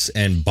DDoS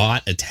and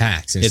bot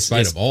attacks in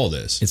spite of all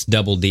this. It's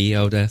double D.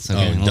 Oh, that's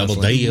okay. Oh, double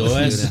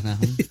DOS.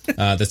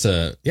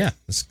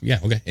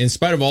 Okay. In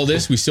spite of all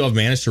this, we still have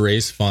managed to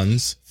raise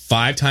funds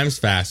 5 times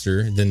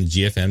faster than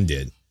GFM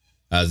did.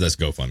 That's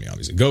GoFundMe,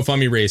 obviously.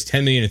 GoFundMe raised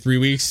 $10 million in 3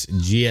 weeks.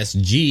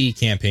 GSG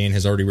campaign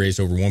has already raised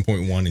over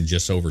 1.1 in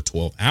just over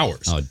 12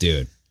 hours. Oh,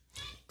 dude.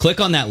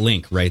 Click on that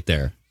link right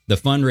there. The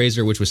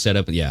fundraiser, which was set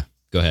up. Yeah,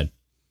 go ahead.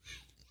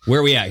 Where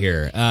are we at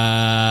here?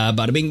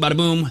 Bada bing, bada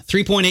boom.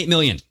 3.8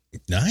 million.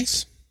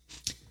 Nice.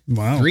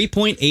 Wow.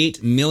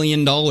 $3.8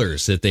 million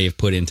that they've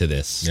put into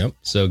this. Yep.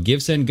 So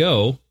Give, Send,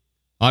 Go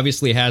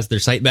obviously has their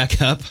site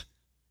back up,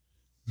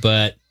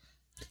 but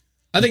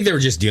I think they were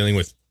just dealing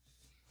with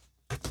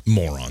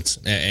morons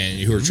and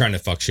who are trying to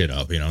fuck shit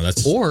up. You know,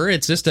 that's or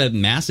it's just a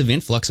massive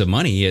influx of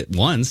money at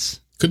once.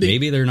 Could be.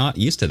 Maybe they're not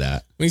used to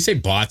that. when you say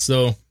bots,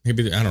 though.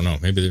 Maybe I don't know.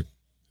 Maybe they're,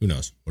 who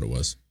knows what it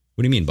was.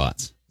 What do you mean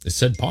bots? It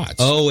said bots.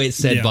 Oh, it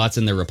said Yeah. bots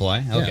in the reply.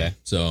 Okay. Yeah.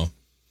 So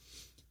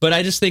But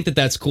I just think that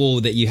that's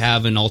cool that you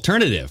have an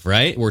alternative,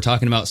 right? We're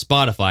talking about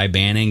Spotify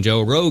banning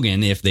Joe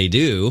Rogan. If they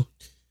do,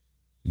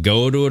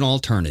 go to an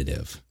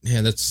alternative.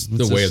 yeah, that's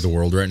the way of the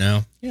world right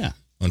now. Yeah.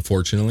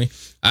 Unfortunately,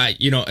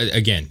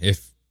 again,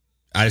 if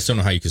I just don't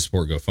know how you could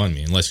support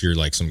GoFundMe unless you're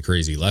like some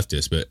crazy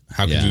leftist. But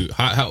how could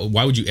Yeah. you?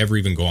 Why would you ever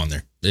even go on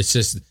there? It's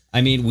just,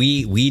 I mean,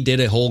 we did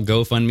a whole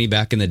GoFundMe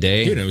back in the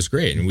day. dude, it was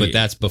great. And But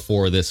that's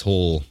before this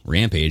whole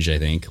rampage, I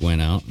think,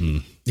 went out.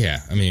 And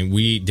yeah, I mean,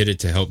 we did it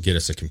to help get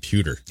us a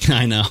computer,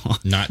 I know.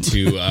 not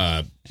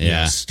to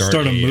Yeah. start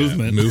Start a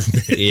movement.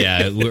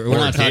 Yeah, we're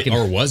not talking.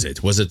 or was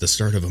it? Was it the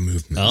start of a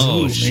movement?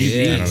 Oh, maybe.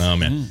 shit. I don't know,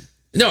 man.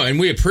 No, and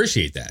we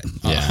appreciate that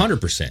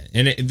 100%.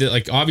 And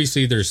like,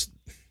 obviously, there's,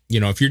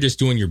 if you're just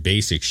doing your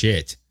basic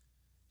shit,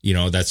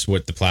 that's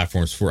what the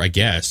platform's for, I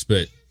guess.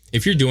 But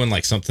if you're doing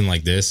like something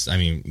like this, I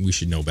mean, we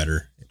should know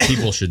better.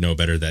 People should know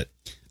better that.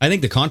 I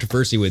think the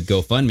controversy with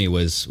GoFundMe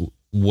was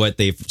what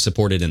they've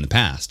supported in the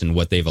past and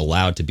what they've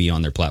allowed to be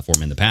on their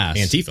platform in the past.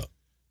 Antifa.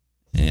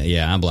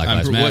 Yeah, I'm Black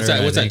Lives Matter. What's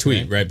I that think,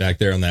 tweet right back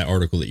there on that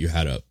article that you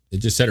had up? It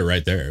just said it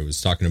right there. It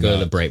was talking Go about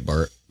to the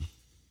Breitbart.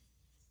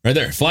 right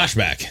there.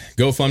 Flashback.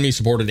 GoFundMe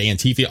supported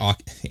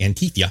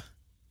Antifa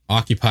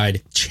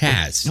occupied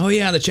Chaz. Oh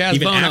yeah, the Chaz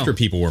even Bono. after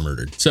people were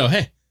murdered. So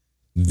hey,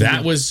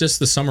 that was just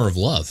the summer of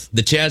love.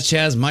 The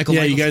Chaz Michael.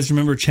 Yeah, you Michaels. guys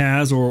remember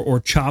Chaz or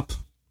Chop?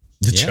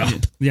 The Yeah.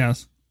 chop. Yeah.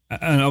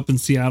 And up in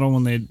Seattle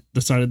when they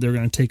decided they were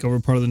going to take over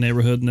part of the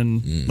neighborhood and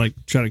then like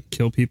try to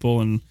kill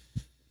people and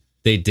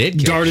They did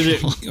kill guarded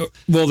people. it.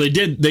 Well, they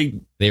did. They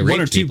one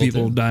raped or two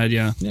people too. died.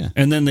 Yeah. Yeah.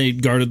 And then they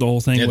guarded the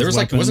whole thing. Yeah, with there was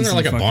like, wasn't there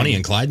like a weapons Bonnie fucking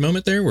and Clyde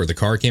moment there where the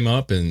car came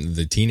up and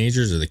the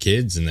teenagers or the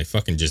kids and they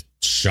fucking just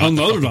shot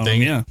unloaded the on fucking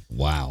them? thing? Yeah.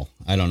 Wow,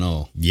 I don't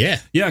know. Yeah.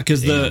 Yeah,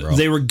 because Damn, bro.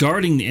 they were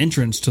guarding the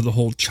entrance to the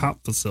whole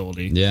Chop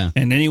facility. Yeah.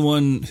 And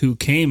anyone who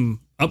came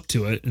up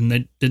to it and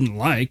they didn't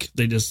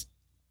they just.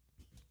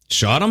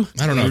 Shot him?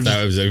 I don't know if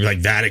that was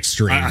like that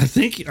extreme. I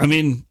think. I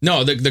mean,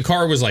 No, the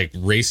car was like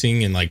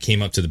racing and like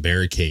came up to the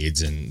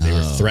barricades and they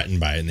were threatened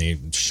by it and they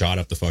shot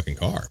up the fucking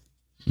car.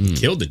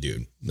 Killed the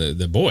dude,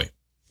 the boy.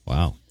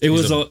 Wow. it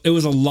was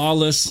a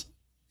lawless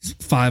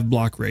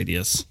 5-block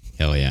radius.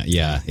 Hell yeah.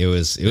 Yeah. It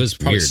was Probably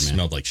weird, man.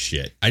 smelled like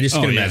shit. I just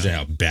Oh, can yeah. imagine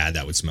how bad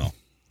that would smell.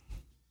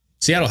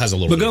 Seattle has a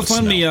little But bit of a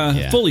GoFundMe smell.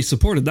 Yeah. fully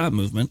supported that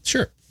movement.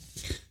 Sure.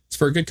 It's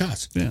for a good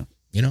cause. Yeah.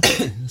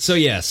 So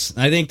yes,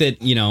 I think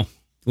that,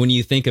 when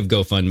you think of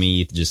GoFundMe,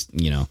 you just,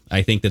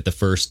 I think that the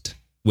first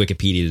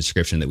Wikipedia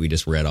description that we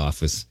just read off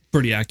was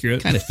Pretty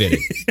accurate. kind of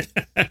fitting.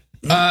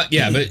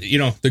 Yeah, but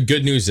the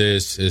good news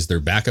is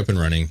they're back up and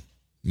running.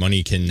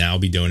 Money can now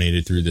be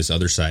donated through this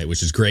other site,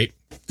 which is great.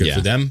 Good Yeah.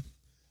 for them.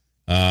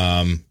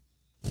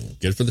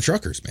 good for the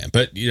truckers, man.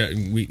 But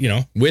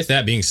with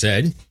that being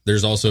said,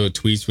 there's also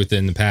tweets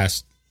within the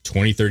past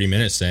 20, 30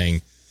 minutes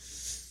saying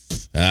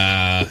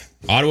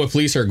Ottawa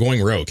police are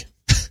going rogue.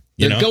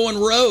 They're going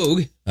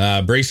rogue.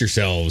 Brace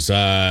yourselves.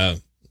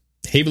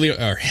 Heavily,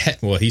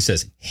 he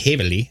says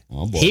heavily.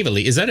 Oh, boy.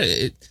 Heavily. Is that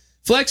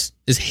Flex?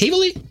 Is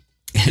heavily?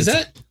 Is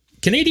that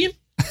Canadian?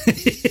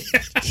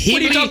 What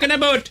are you talking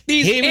about?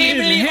 These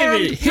heavily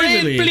armed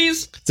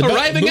police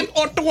arriving in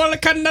Ottawa,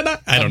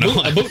 Canada. I don't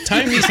know. About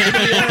time these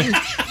heavily armed.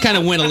 Kind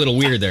of went a little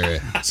weird there.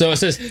 So it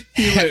says,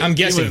 I'm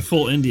guessing,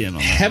 full Indian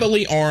on that.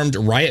 heavily armed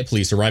riot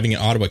police arriving in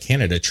Ottawa,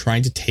 Canada,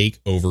 trying to take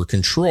over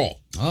control.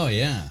 Oh,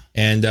 yeah.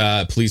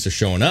 And police are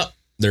showing up.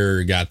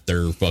 They got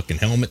their fucking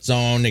helmets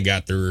on. They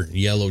got their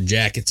yellow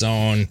jackets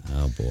on.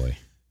 Oh, boy.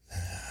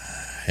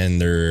 And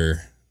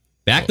they're...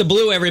 Back the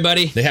blue,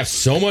 everybody. They have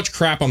so much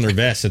crap on their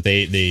vests that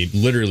they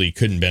literally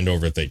couldn't bend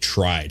over if they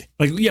tried.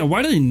 Like, yeah,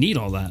 why do they need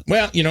all that?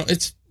 Well,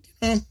 it's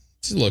to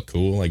look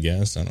cool, I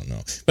guess. I don't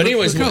know. But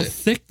anyways, look how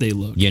thick they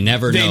look. You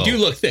never know. They do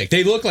look thick.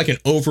 They look like an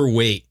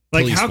overweight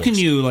Like, police how force. can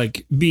you,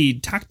 like, be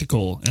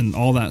tactical and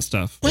all that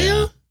stuff?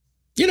 Well,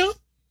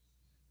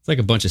 It's like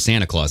a bunch of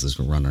Santa Clauses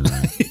were running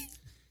around.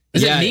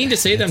 Is it mean to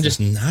say that I'm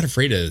just not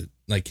afraid of,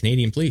 like,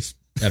 Canadian police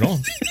at all?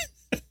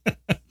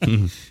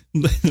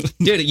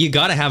 Dude, you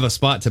got to have a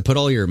spot to put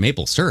all your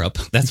maple syrup.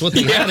 That's what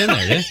they got in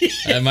there, dude.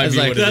 That might be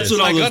what it that's is.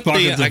 what all those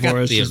pockets I are got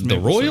for. It's just the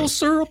maple royal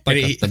syrup. I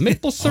And got the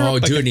maple syrup. Oh, I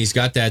dude, got- and he's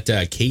got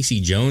that Casey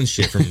Jones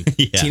shit from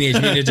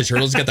Teenage Mutant Ninja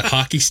Turtles. He's got the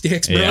hockey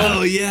sticks, bro. Yeah.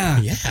 Oh, yeah.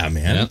 Yeah,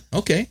 man. Yeah.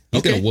 Okay. He's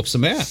Okay. gonna whoop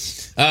some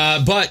ass.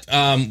 But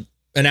an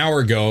hour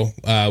ago,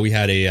 we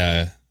had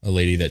a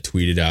lady that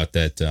tweeted out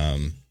that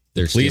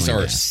They're police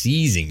stealing are gas.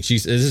 seizing.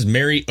 This is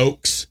Mary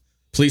Oakes.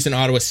 Police in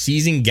Ottawa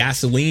seizing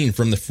gasoline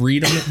from the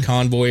Freedom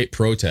Convoy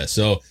protest.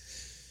 So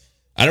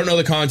I don't know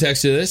the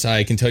context of this.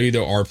 I can tell you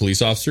there are police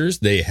officers.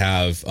 They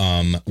have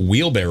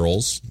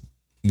wheelbarrows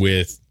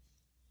with...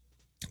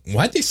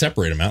 Why'd they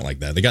separate them out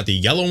like that? They got the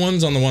yellow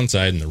ones on the one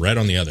side and the red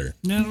on the other.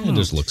 Yeah, I don't It know.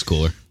 just looks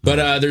cooler.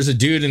 But there's a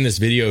dude in this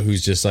video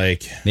who's just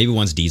like... Maybe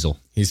one's diesel.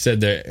 He said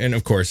that, and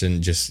of course,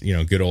 in just,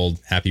 good old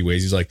happy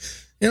ways, he's like,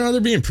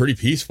 they're being pretty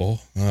peaceful.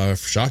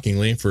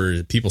 Shockingly,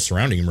 for people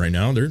surrounding him right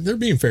now, they're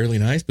being fairly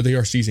nice, but they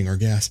are seizing our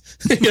gas.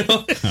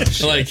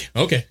 Like,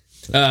 okay.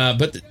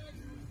 But,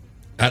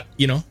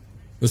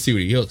 let's see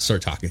what he'll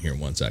start talking here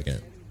in 1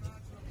 second.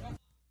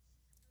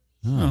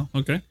 Oh,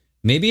 okay.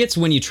 Maybe it's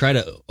when you try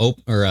to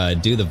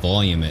do the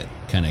volume, it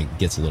kind of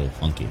gets a little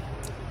funky.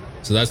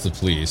 So that's the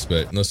police,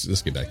 but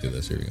let's get back to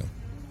this. Here we go.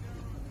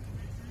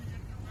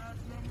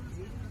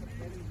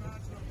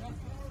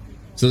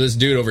 So this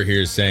dude over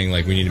here is saying,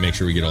 like, we need to make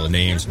sure we get all the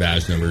names,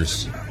 badge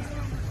numbers.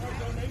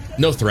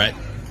 No threat.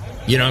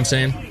 You know what I'm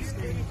saying?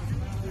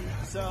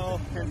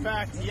 So, in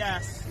fact,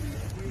 yes,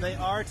 they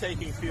are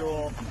taking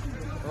fuel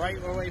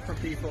right away from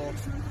people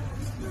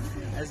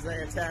as they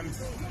attempt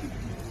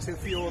to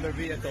fuel their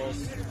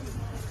vehicles.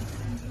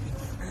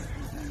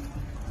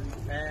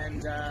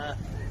 And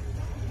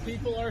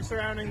people are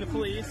surrounding the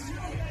police,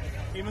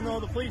 even though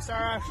the police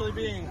are actually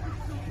being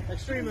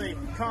extremely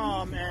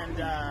calm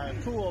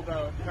and cool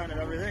about kind of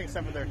everything,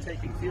 except for they're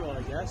taking fuel,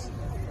 I guess.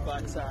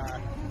 But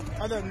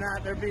other than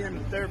that,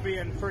 they're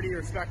being pretty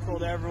respectful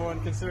to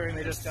everyone, considering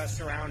they just got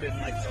surrounded in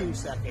like 2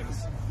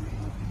 seconds.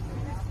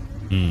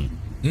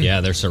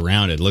 Yeah, they're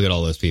surrounded. Look at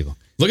all those people.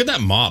 Look at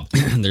that mob.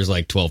 There's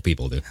like 12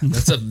 people, dude.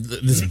 That's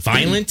this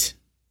violent,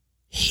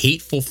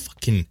 hateful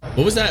fucking...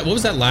 What was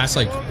that last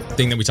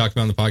thing that we talked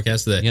about on the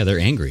podcast? That Yeah, they're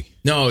angry.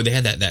 No, they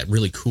had that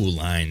really cool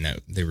line that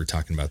they were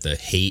talking about, the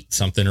hate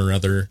something or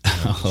other.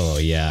 Oh,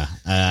 yeah.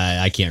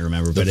 I can't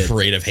remember, The but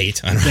parade of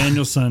hate. I don't know.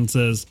 Danielson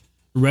says,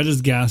 red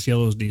is gas,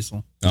 yellow is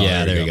diesel. Oh,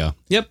 yeah, there you go.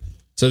 Yep.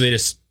 So they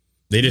just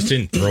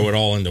didn't throw it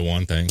all into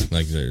one thing.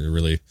 Like, they're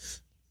really...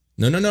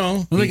 No.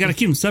 Well, they got to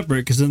keep them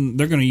separate because then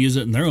they're going to use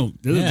it in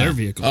their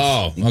vehicles.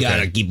 Oh, okay. You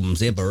gotta keep them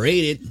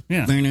separated.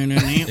 Yeah.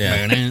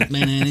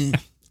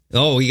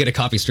 Oh, you get a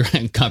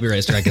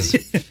copyright strike because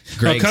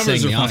Greg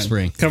sang The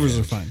Offspring. Covers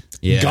are fine.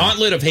 Yeah.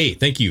 Gauntlet of hate.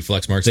 Thank you,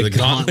 Flex Marks. The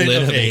Gauntlet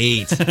of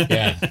Hate.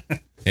 Yeah.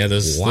 Yeah,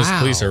 those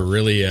police are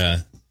really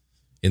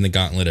in the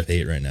gauntlet of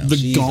hate right now.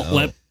 The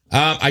gauntlet.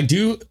 I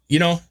do,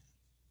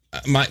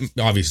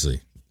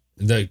 obviously,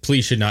 the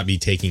police should not be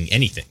taking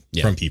anything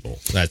from people.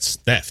 That's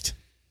theft.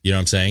 You know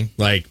what I'm saying?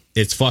 Like,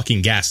 it's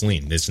fucking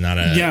gasoline. It's not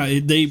a...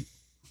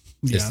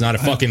 It's not a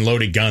fucking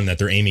loaded gun that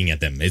they're aiming at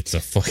them. It's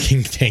a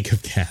fucking tank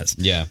of gas.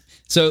 Yeah.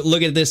 So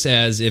look at this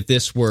as if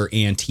this were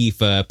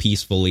Antifa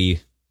peacefully.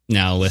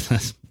 Now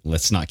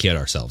let's not kid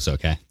ourselves,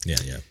 okay?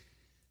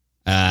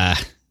 Yeah.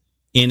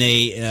 In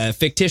a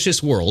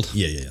fictitious world,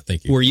 Yeah.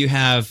 Thank you. where you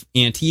have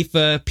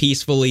Antifa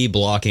peacefully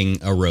blocking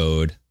a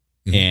road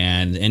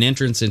and an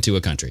entrance into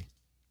a country,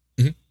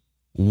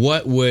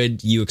 what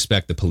would you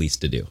expect the police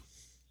to do?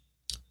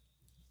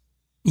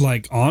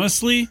 Like,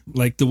 honestly,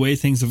 like the way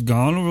things have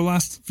gone over the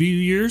last few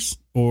years,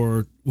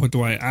 or what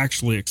do I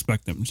actually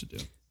expect them to do?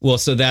 Well,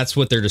 so that's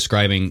what they're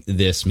describing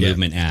this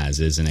movement as,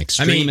 is an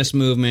extremist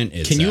movement.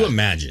 It's, Can you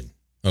imagine?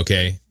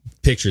 Okay,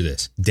 picture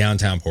this: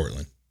 downtown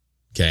Portland.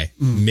 Okay.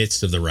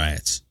 Midst of the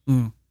riots.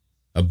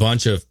 A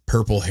bunch of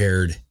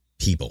purple-haired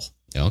people.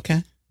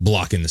 Okay.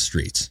 Blocking the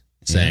streets,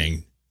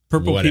 saying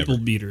purple whatever. people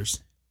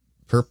beaters.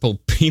 Purple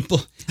people.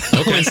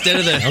 Okay. Instead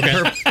of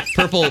the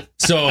purple.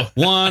 So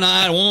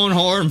one-eyed,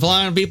 one-horn,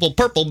 flying people,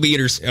 purple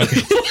beaters.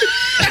 Okay.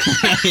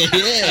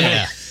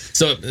 Yeah.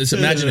 So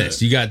imagine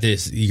this. You got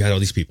all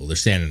these people. They're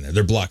standing there.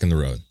 They're blocking the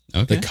road.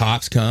 Okay. The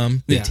cops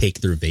come. They Yeah.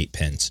 take their vape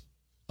pens.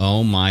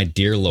 Oh, my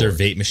dear Lord. Their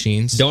vape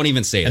machines. Don't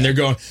even say And that.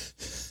 they're going,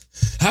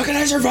 how can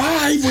I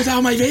survive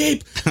without my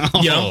vape?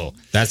 You know,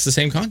 that's the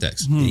same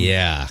context.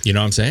 Yeah. You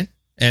know what I'm saying?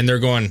 And they're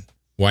going,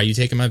 why are you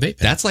taking my vape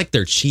pen? That's like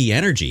their chi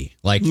energy.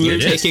 Like you're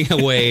It is. taking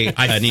away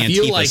I an feel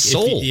Antifa's like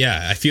soul.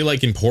 I feel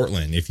like in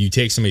Portland, if you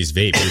take somebody's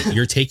vape,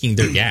 you're taking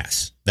their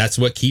gas. That's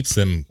what keeps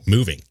them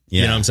moving. You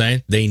Yeah. know what I'm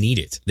saying? They need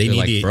it. They They're need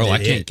like, it. bro, I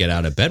can't get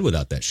out of bed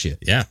without that shit.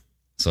 Yeah.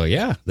 So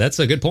yeah, that's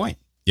a good point.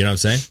 You know what I'm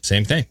saying?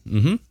 Same thing.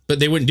 Mm-hmm. But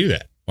they wouldn't do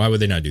that. Why would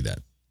they not do that?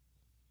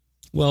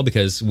 Well,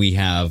 because we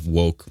have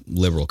woke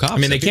liberal cops. I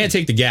mean, they can't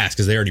take the gas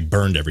because they already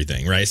burned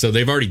everything, right? So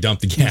they've already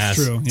dumped the gas.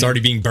 true, It's yeah. already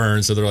being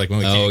burned. So they're like, well,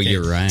 we can't,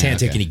 you're right. Can't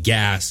take Okay. any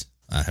gas.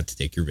 I have to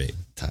take your vape.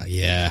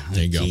 Yeah.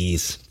 There you go.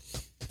 Jeez.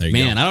 There you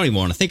Man, go. I don't even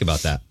want to think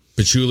about that.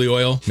 Patchouli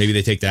oil. Maybe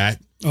they take that.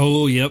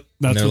 Oh, yep.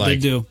 That's they're what they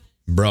like, do.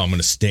 Bro, I'm going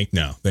to stink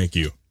now. Thank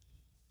you.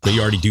 But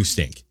you already do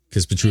stink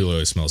because patchouli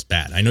oil smells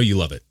bad. I know you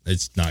love it.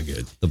 It's not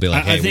good. They'll be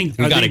like, hey, I think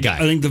we got a think- guy. I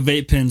think the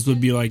vape pens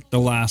would be like the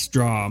last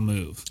straw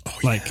move.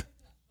 Like,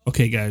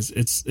 okay, guys,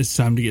 it's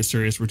time to get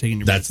serious. We're taking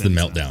your. That's vape the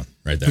pens now. meltdown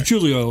right there.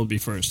 Patchouli oil will be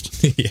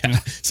first. Yeah.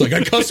 It's like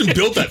I custom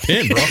built that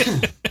pen,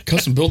 bro.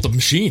 Custom built the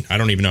machine. I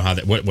don't even know how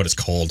that what it's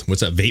called.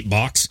 What's that vape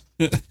box?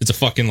 It's a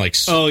fucking like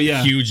Oh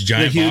yeah, huge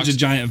giant the box. huge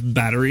giant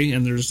battery,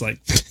 and they're just like,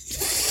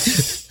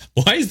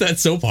 Why is that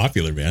so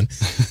popular, man?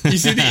 You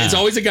see, it's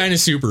always a guy in a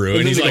Subaru,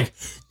 and he's like,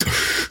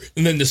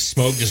 and then the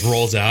smoke just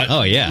rolls out.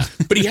 Oh, yeah.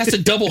 But he has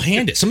to double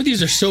hand it. Some of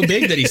these are so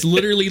big that he's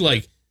literally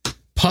like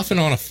puffing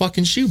on a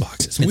fucking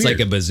shoebox. It's It's weird.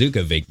 like a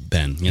bazooka vape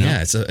pen, you know?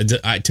 Yeah, it's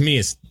to me,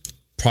 it's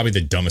probably the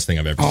dumbest thing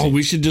I've ever oh, seen.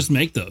 we should just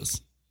make those.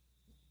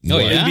 Oh,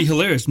 What? yeah? It'd be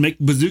hilarious. Make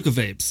bazooka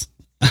vapes.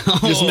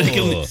 Just make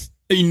them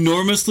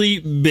enormously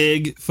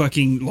big,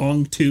 fucking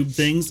long tube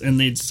things, and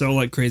they'd sell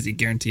like crazy.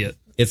 Guarantee it.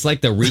 It's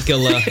like the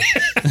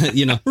Ricola,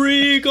 you know,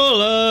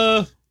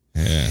 Ricola.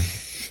 Yeah.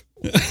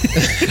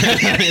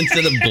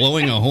 Instead of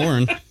blowing a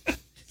horn,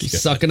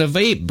 sucking a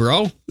vape,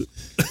 bro.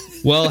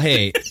 Well,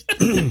 hey.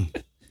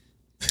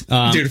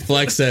 Dude,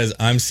 Flex says,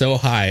 I'm so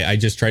high, I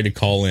just tried to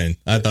call in.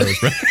 I thought it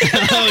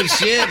was Oh,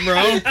 shit,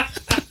 bro.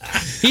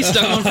 He's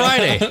stuck on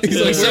Friday.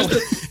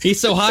 He's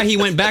so high, he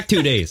went back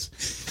 2 days.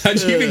 How'd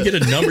you even get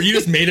a number? You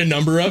just made a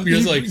number up? You're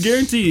just like,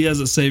 Guarantee he has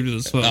it saved in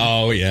his phone.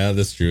 oh, yeah,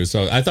 that's true.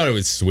 So I thought it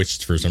was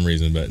switched for some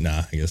reason, but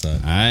nah, I guess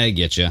not. I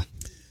get you.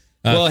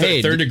 Well,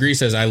 hey. Third Degree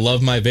says, I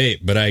love my vape,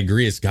 but I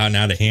agree it's gotten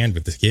out of hand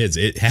with the kids.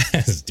 It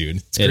has, dude.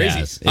 It's It crazy.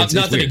 has. It's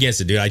Nothing weird. against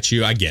it, dude. I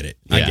chew. I get it.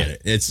 I Yeah. get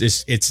it.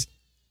 It's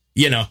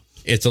you know,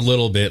 it's a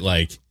little bit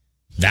like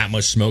that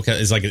much smoke.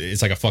 It's like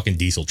a fucking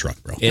diesel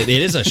truck, bro. It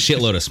is a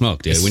shitload of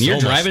smoke, dude. It's When you're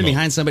so much driving smoke.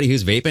 behind somebody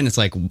who's vaping, it's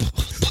like,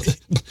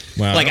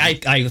 Wow.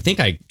 like I think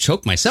I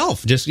choked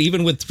myself just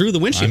even with through the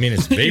windshield. I mean,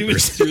 it's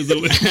vapors. Through the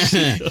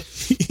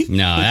windshield.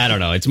 No, I don't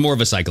know. It's more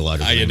of a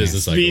psychological. It thing, is man.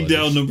 a Speed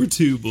psychological. down number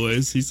 2,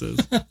 boys. He says.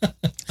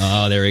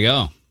 Oh, there we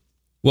go.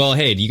 Well,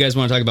 hey, do you guys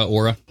want to talk about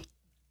Aura?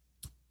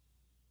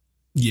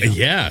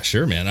 Yeah,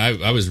 sure, man.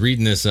 I was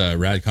reading this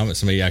rad comment.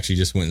 Somebody actually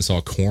just went and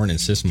saw Korn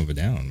and System of a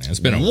Down, man. It's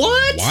been a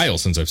What? while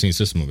since I've seen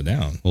System of a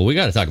Down. Well, we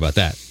got to talk about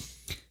that.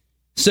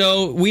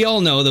 So we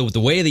all know that the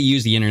way they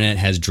use the internet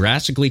has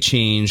drastically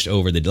changed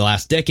over the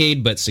last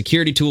decade, but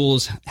security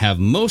tools have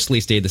mostly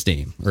stayed the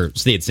same.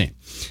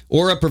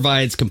 Aura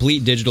provides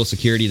complete digital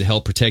security to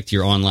help protect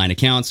your online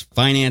accounts,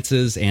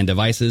 finances, and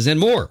devices, and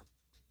more,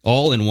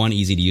 all in one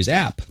easy-to-use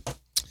app.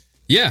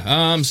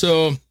 Yeah.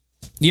 So,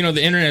 you know,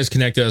 the internet has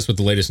connected us with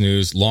the latest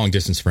news, long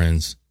distance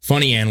friends,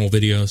 funny animal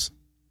videos.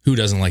 Who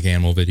doesn't like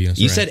animal videos?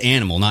 You right? said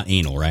animal, not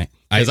anal, right?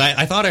 Because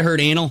I thought I heard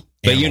anal,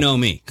 but you Animal. know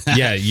me.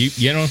 Yeah,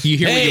 you know, you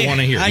hear what you want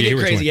to hear. I You get hear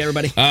what you crazy, want.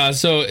 everybody.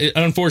 So,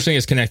 unfortunately,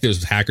 it's connected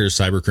with hackers,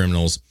 cyber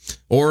criminals.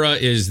 Aura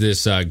is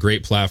this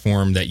great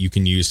platform that you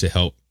can use to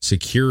help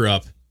secure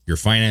up your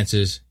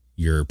finances,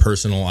 your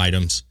personal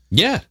items.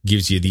 Yeah.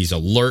 Gives you these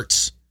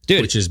alerts,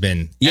 Dude. which has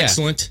been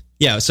excellent.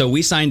 Yeah, so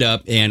we signed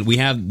up and we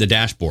have the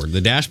dashboard.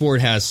 The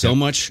dashboard has so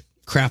much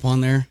crap on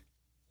there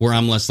where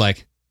I'm less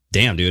like,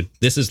 damn, dude,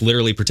 this is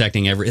literally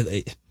protecting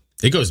every.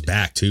 It goes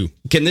back, too.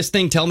 Can this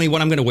thing tell me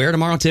what I'm going to wear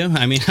tomorrow, too?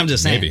 I mean, I'm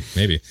just saying.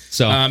 Maybe.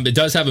 So, it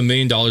does have $1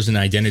 million in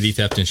identity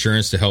theft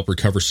insurance to help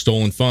recover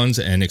stolen funds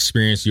and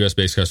experienced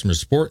U.S.-based customer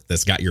support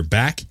that's got your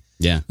back.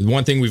 Yeah. The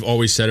one thing we've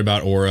always said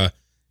about Aura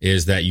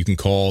is that you can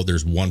call,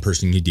 there's one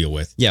person you deal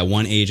with. Yeah,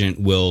 one agent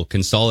will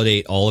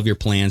consolidate all of your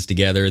plans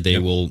together. They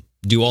will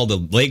do all the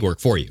legwork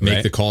for you. Make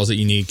right? the calls that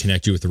you need,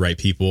 connect you with the right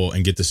people,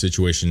 and get the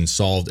situation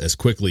solved as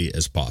quickly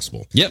as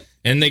possible. Yep.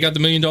 And they got the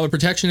 $1 million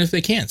protection if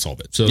they can't solve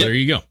it. So there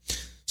you go.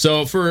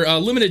 So for a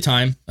limited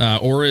time,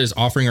 Aura is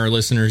offering our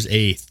listeners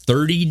a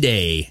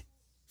 30-day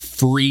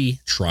free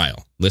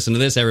trial. Listen to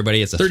this,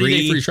 everybody. It's a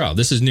 30-day free trial.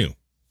 This is new.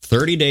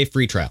 30-day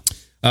free trial.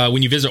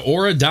 When you visit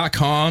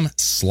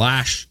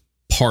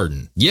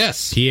aura.com/pardon.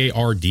 Yes.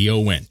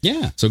 Pardon.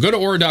 Yeah. So go to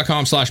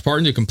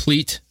aura.com/pardon to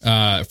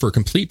for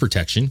complete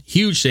protection,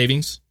 huge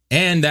savings,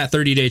 and that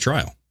 30-day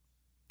trial.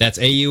 That's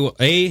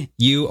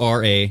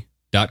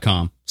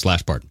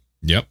aura.com/pardon.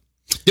 Yep.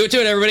 Do it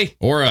to it, everybody.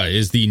 Aura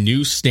is the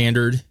new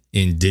standard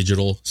in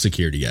digital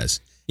security, guys.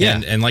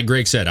 Yeah. And like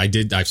Greg said,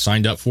 I've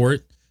signed up for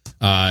it.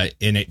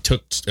 And it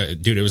took,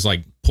 dude, it was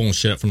like pulling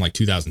shit up from like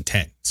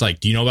 2010. It's like,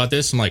 do you know about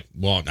this? I'm like,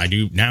 well, I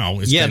do now.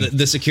 It's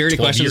the security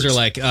questions years. are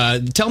like,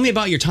 tell me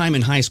about your time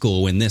in high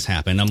school when this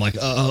happened. I'm like,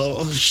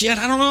 oh, shit,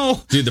 I don't know.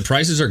 Dude, the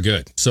prices are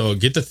good. So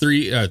get the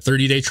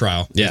 30-day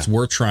trial. Yeah. It's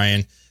worth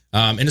trying.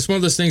 And it's one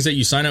of those things that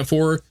you sign up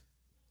for,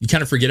 you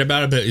kind of forget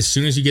about it, but as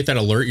soon as you get that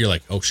alert, you're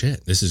like, oh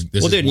shit, this is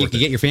dude, worth you can it.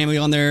 get your family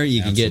on there.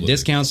 You can Absolutely. get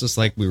discounts, just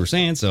like we were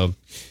saying. So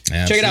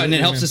Absolutely, check it out, and it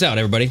helps man. us out,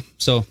 everybody.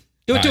 So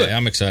do it.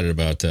 I'm excited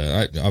about,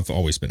 I've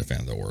always been a fan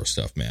of the Aura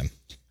stuff, man.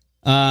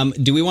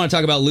 Do we want to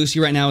talk about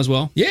Lucy right now as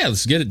well? Yeah,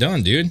 let's get it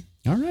done, dude.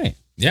 All right.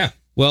 Yeah.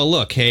 Well,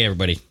 look, hey,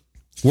 everybody.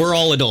 We're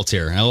all adults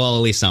here. Well,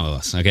 at least some of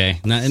us, okay?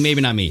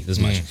 Maybe not me as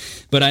much.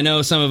 But I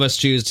know some of us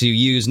choose to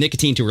use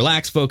nicotine to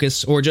relax,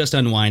 focus, or just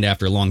unwind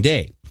after a long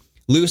day.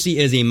 Lucy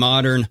is a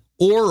modern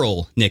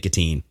oral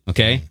nicotine,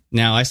 okay?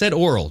 Now, I said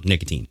oral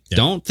nicotine. Yeah.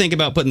 Don't think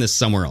about putting this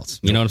somewhere else.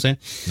 You know what I'm saying?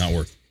 Not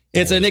worth.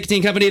 It's a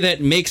nicotine company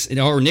that makes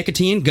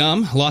nicotine,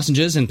 gum,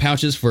 lozenges, and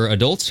pouches for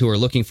adults who are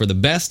looking for the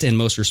best and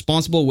most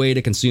responsible way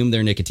to consume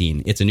their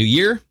nicotine. It's a new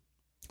year.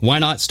 Why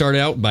not start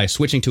out by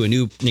switching to a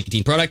new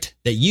nicotine product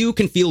that you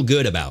can feel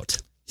good about?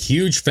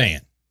 Huge fan.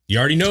 You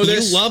already know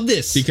this. You love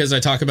this. Because I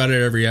talk about it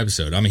every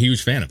episode. I'm a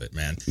huge fan of it,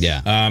 man.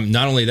 Yeah.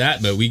 Not only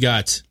that, but we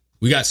got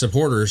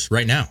supporters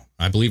right now.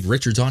 I believe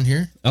Richard's on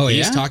here. Oh,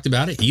 He's yeah? talked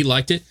about it. He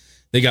liked it.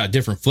 They got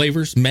different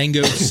flavors,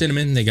 mango,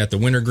 cinnamon. They got the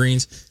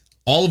wintergreens.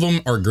 All of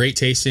them are great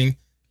tasting,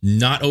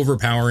 not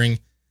overpowering.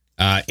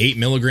 8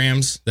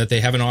 milligrams that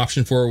they have an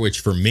option for, which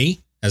for me,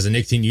 as a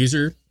nicotine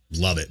user,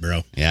 love it,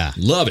 bro. Yeah.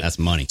 Love it. That's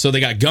money. So they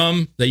got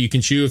gum that you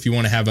can chew if you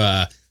want to have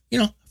a,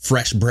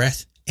 fresh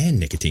breath and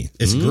nicotine.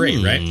 It's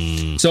great,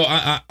 right? So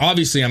I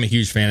obviously I'm a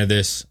huge fan of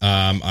this.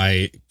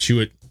 I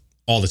chew it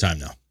all the time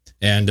now.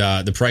 And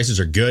the prices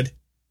are good.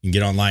 You can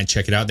get online,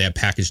 check it out. They have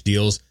package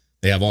deals.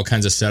 They have all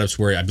kinds of setups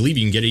where I believe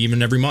you can get it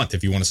even every month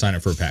if you want to sign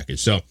up for a package.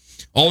 So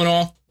all in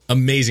all,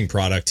 amazing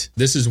product.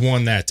 This is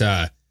one that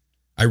I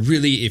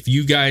really, if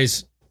you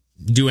guys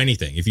do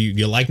anything, if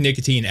you like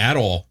nicotine at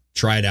all,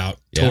 try it out.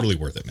 Yeah. Totally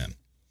worth it, man.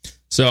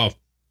 So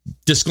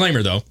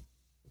disclaimer though,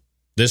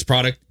 this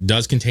product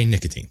does contain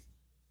nicotine.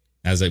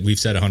 As we've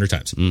said 100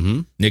 times.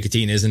 Mm-hmm.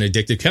 Nicotine is an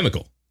addictive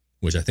chemical,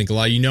 which I think a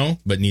lot of you know,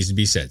 but needs to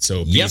be said.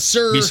 So yes,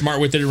 sir. Be smart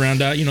with it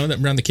around,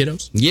 around the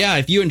kiddos. Yeah,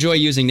 if you enjoy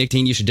using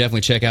nicotine, you should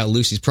definitely check out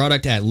Lucy's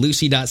product at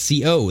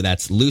lucy.co.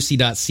 That's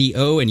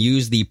lucy.co, and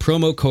use the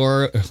promo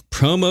code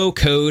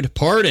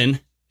PARDON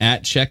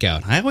at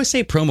checkout. I always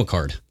say promo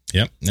card.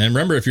 Yep. And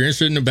remember, if you're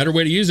interested in a better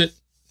way to use it,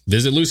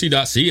 visit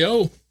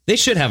lucy.co. They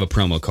should have a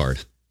promo card.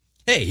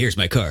 Hey, here's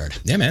my card.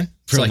 Yeah, man.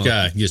 It's Promo.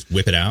 like you just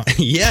whip it out.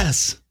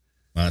 Yes.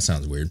 Well, that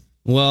sounds weird.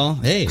 Well,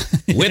 hey,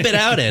 whip it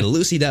out at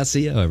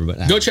lucy.co,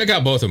 everybody. Go check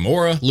out both of them.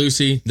 Aura,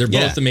 Lucy. They're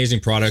Yeah. both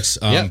amazing products.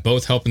 Yep.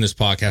 Both helping this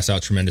podcast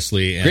out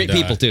tremendously. And, Great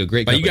people, too.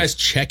 Great But you companies.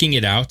 guys checking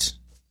it out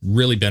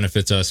really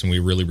benefits us, and we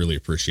really, really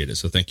appreciate it.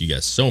 So thank you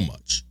guys so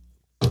much.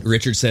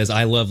 Richard says,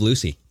 I love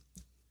Lucy.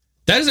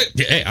 That is it.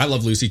 Hey, I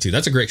love Lucy, too.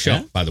 That's a great show,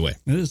 Yeah. by the way.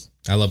 It is.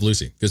 I love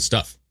Lucy. Good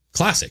stuff.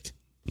 Classic.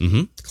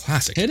 Mm-hmm.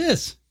 Classic. It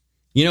is.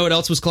 You know what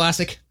else was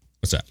classic?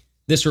 What's that?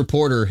 This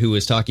reporter who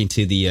was talking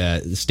to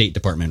the State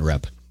Department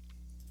rep.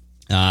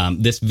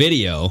 This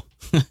video.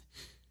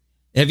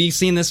 Have you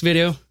seen this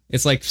video?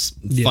 It's like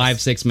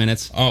 5-6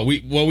 minutes. Oh,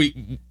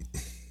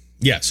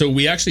 so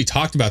we actually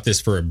talked about this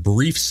for a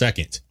brief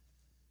second.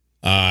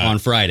 On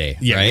Friday,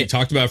 Yeah, we right?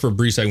 talked about it for a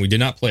brief second. We did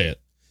not play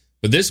it.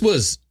 But this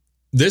was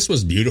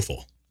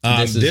beautiful.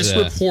 This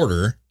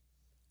reporter,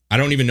 I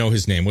don't even know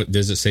his name. What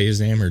does it say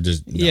his name or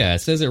does no? Yeah, it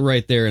says it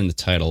right there in the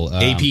title.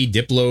 AP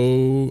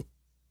Diplo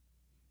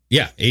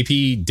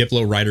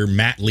writer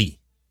Matt Lee.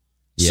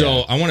 Yeah. So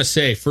I want to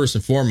say, first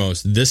and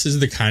foremost, this is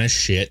the kind of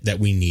shit that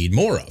we need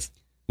more of.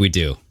 We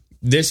do.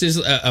 This is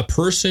a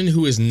person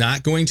who is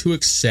not going to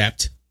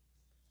accept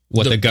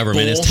What the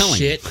government is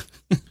telling you.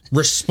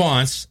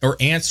 response or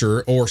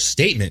answer or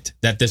statement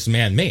that this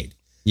man made.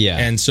 Yeah.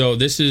 And so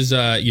this is,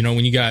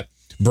 when you got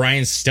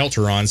Brian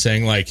Stelter on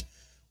saying, like,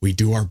 we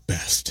do our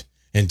best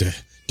and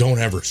don't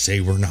ever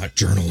say we're not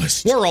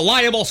journalists. We're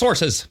reliable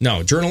sources.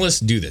 No, journalists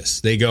do this.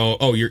 They go,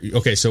 oh, you're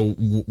okay. So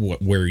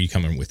where are you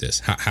coming with this?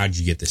 How did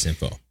you get this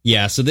info?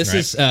 Yeah. So this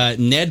Right. is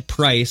Ned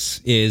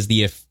Price is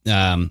the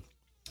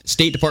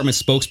State Department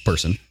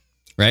spokesperson,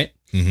 right?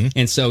 Mm-hmm.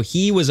 And so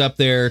he was up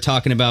there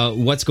talking about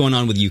what's going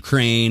on with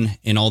Ukraine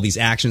and all these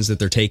actions that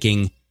they're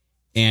taking.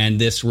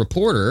 And this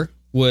reporter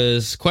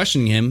was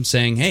questioning him,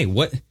 saying, "Hey,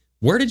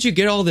 where did you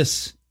get all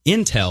this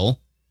intel?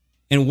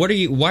 And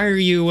why are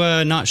you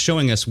not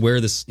showing us where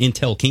this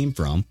intel came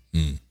from?"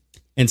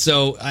 And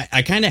so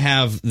I kind of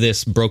have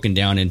this broken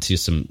down into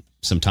some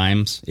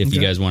times if you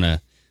guys want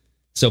to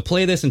So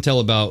play this until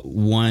about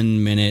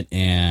 1 minute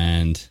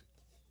and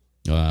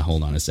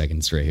hold on a second,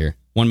 it's right here.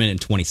 1 minute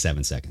and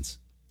 27 seconds.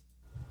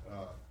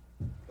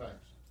 Thanks.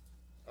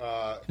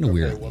 Kinda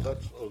weird. Well,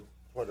 that's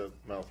quite a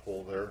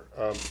mouthful there.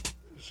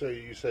 So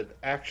you said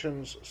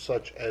actions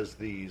such as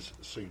these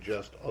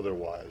suggest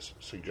otherwise.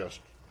 Suggest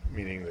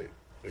meaning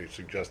they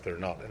suggest they're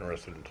not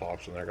interested in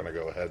talks and they're going to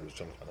go ahead with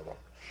some kind of a...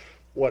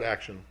 What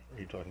action are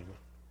you talking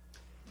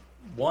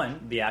about? One,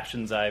 the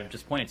actions I've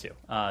just pointed to.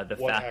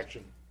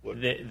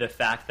 The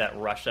fact that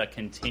Russia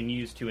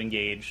continues to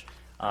engage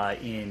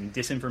in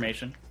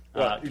disinformation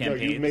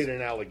campaigns. You made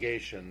an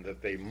allegation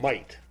that they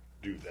might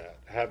do that.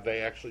 Have they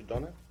actually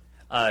done it?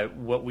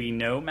 What we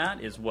know,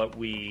 Matt, is what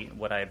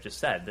I have just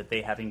said, that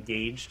they have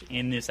engaged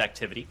in this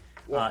activity,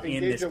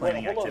 in this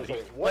planning activity.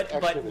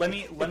 But let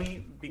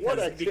me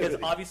because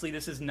obviously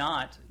this is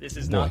not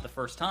the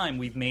first time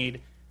we've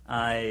made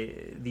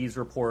these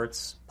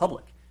reports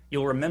public.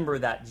 You'll remember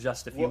that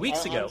just a few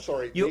weeks ago. I'm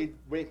sorry,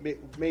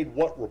 made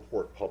what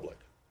report public?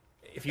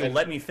 If you'll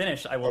let me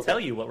finish, I will tell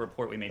you what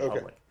report we made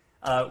public.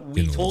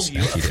 We told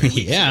you a few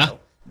weeks ago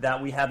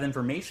that we have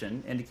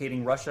information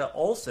indicating Russia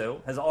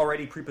also has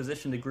already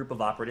prepositioned a group of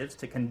operatives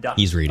to conduct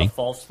a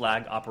false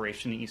flag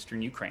operation in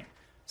eastern Ukraine.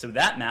 So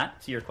that,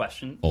 Matt, to your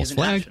question, is an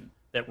action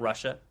that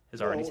Russia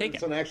has already taken.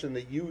 It's an action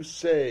that you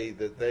say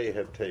that they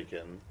have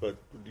taken, but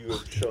you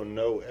have shown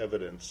no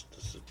evidence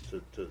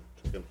to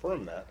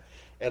confirm that.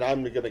 And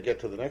I'm going to get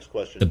to the next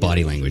question. The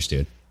body language,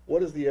 dude.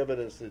 What is the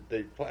evidence that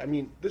they... I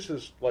mean, this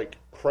is like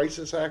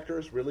crisis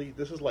actors, really?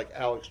 This is like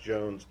Alex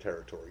Jones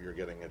territory you're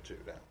getting into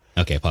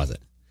now. Okay, pause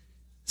it.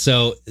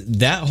 So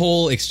that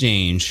whole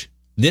exchange,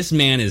 this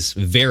man is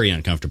very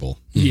uncomfortable.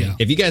 Yeah.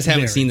 If you guys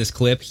haven't seen this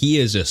clip, he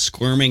is just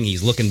squirming.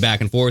 He's looking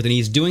back and forth, and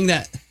he's doing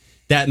that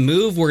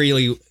move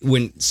where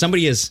when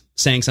somebody is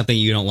saying something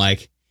you don't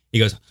like, he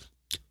goes...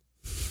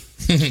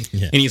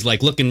 And he's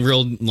like looking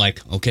real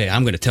like, okay,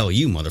 I'm going to tell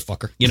you,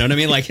 motherfucker. You know what I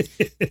mean? Like,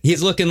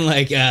 he's looking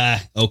like,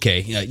 okay,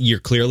 you're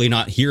clearly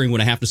not hearing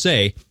what I have to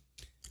say.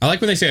 I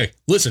like when they say,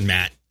 listen,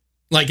 Matt.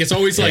 Like, it's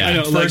always like on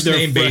a first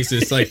name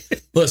basis. Like,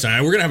 listen,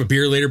 we're going to have a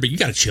beer later, but you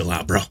got to chill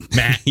out, bro.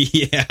 Matt.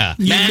 Yeah.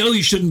 You know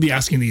you shouldn't be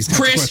asking these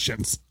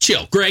questions.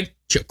 Chill. Greg.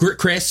 Chill.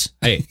 Chris.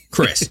 Hey,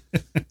 Chris.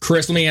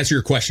 Chris, let me answer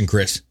your question,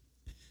 Chris.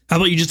 How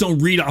about you just don't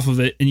read off of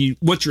it and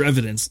what's your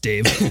evidence,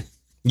 Dave?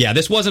 Yeah,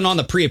 this wasn't on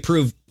the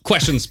pre-approved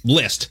questions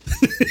list.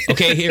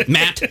 Okay, here,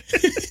 Matt.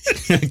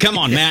 Come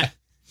on, Matt.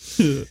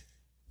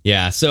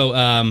 Yeah,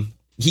 so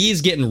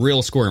he's getting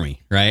real squirmy,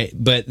 right?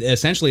 But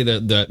essentially,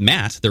 the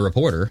Matt, the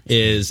reporter,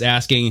 is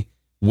asking,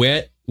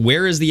 where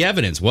is the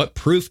evidence? What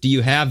proof do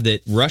you have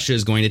that Russia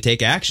is going to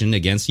take action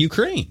against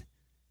Ukraine?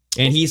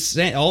 And he's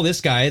saying,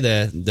 this guy,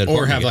 the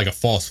or have like a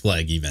false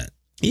flag event.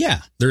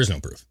 Yeah, there is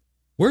no proof.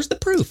 Where's the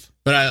proof?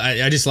 But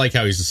I just like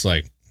how he's just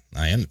like,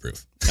 I am the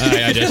proof.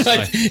 I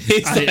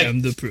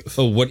am the proof.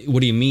 Oh, what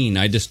do you mean?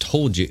 I just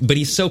told you. But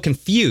he's so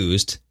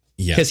confused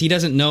because he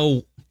doesn't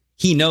know.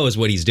 He knows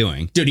what he's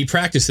doing. Dude, he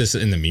practiced this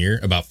in the mirror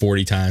about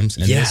 40 times,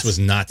 and this was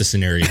not the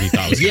scenario he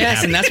thought was going to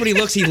happen. And that's what he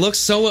looks. He looks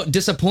so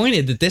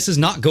disappointed that this is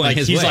not going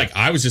his way. He's like,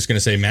 I was just going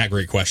to say, Matt,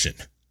 great question.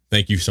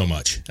 Thank you so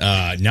much.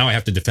 Now I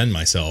have to defend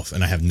myself,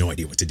 and I have no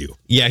idea what to do.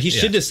 Yeah, he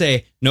should just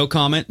say, no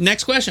comment.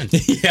 Next question.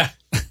 Yeah.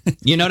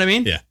 You know what I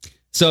mean? Yeah.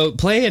 So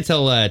play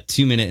until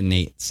 2 minutes and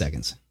 8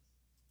 seconds.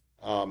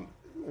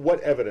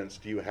 What evidence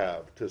do you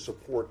have to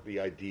support the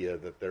idea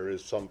that there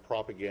is some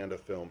propaganda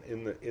film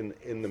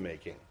in the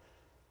making?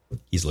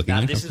 He's looking.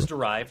 Now, this is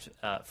derived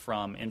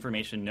from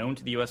information known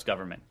to the U.S.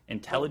 government,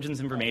 intelligence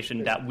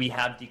information that we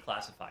have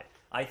declassified.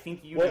 I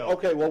think you know.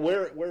 Okay, well,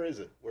 where is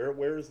it?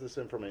 Where is this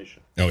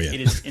information? Oh yeah,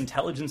 it is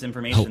intelligence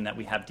information that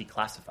we have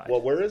declassified.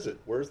 Well, where is it?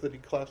 Where's the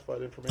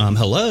declassified information?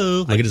 Hello.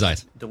 Look at his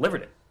eyes.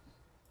 Delivered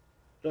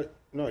it.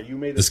 No, you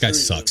made this guy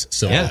sucks.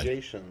 So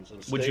allegations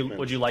and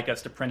would you like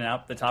us to print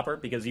out the topper,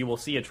 because you will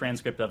see a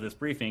transcript of this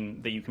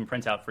briefing that you can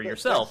print out for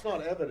yourself. That's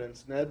not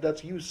evidence, Ned.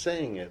 That's you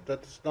saying it.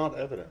 That's not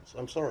evidence.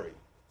 I'm sorry.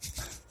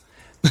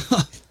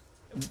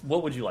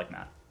 What would you like,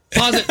 Matt?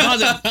 Pause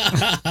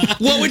it.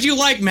 What would you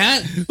like,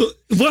 Matt?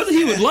 What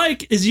he would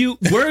like is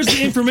where's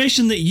the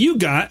information that you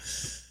got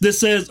that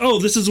says, oh,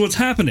 this is what's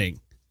happening?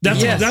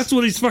 That's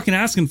what he's fucking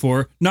asking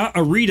for, not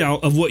a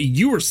readout of what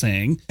you were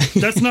saying.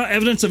 That's not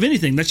evidence of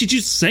anything. That's you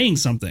just saying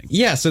something.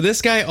 Yeah, so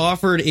this guy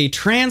offered a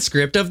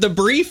transcript of the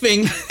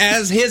briefing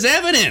as his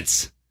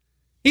evidence.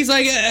 He's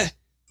like,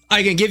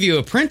 I can give you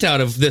a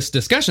printout of this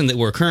discussion that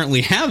we're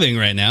currently having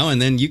right now,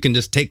 and then you can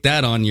just take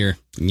that on your,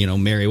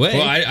 merry way.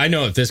 Well, I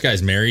know if this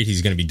guy's married,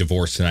 he's going to be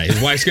divorced tonight.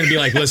 His wife's going to be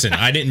like, listen,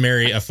 I didn't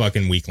marry a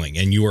fucking weakling,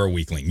 and you are a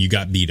weakling. You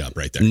got beat up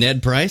right there.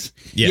 Ned Price?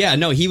 Yeah,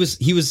 no, he was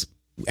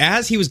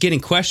as he was getting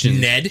questioned.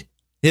 Ned?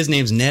 His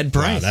name's Ned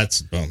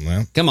Price. Wow,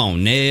 well. Come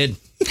on, Ned.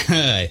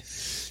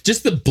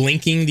 Just the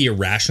blinking, the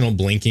irrational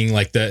blinking,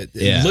 like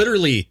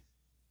literally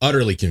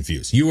utterly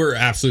confused. You were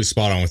absolutely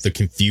spot on with the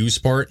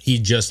confused part. He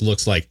just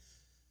looks like,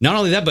 not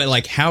only that, but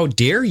like, how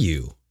dare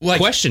you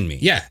question me?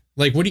 Yeah.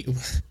 Like, what do you,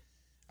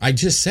 I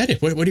just said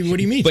it. What do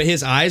you mean? But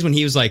his eyes, when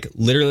he was like,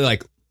 literally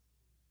like,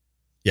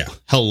 yeah,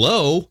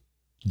 hello,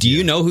 Do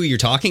you know who you're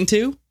talking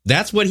to?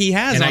 That's what he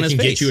has and on his face.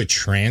 I can get you a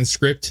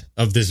transcript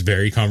of this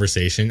very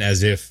conversation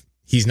as if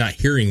he's not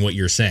hearing what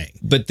you're saying.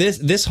 But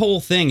this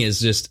whole thing is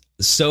just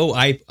so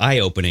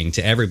eye-opening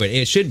to everybody.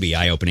 It should be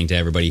eye-opening to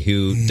everybody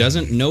who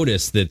doesn't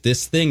notice that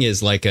this thing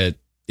is like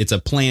it's a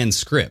planned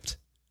script.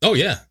 Oh,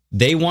 yeah.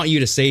 They want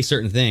you to say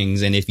certain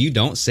things, and if you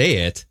don't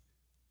say it,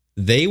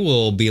 they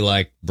will be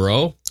like,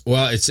 bro.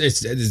 Well,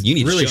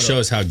 it really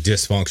shows how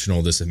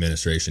dysfunctional this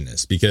administration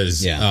is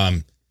because,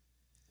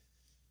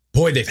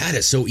 boy, they've had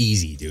it so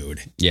easy,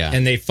 dude. Yeah.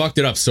 And they fucked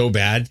it up so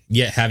bad,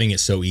 yet having it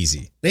so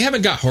easy. They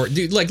haven't got hard.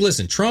 Dude, like,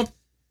 listen, Trump,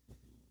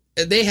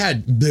 they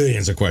had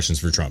billions of questions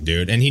for Trump,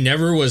 dude. And he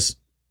never was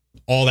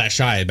all that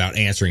shy about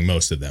answering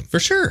most of them. For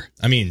sure.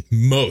 I mean,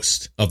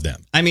 most of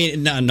them. I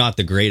mean, not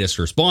the greatest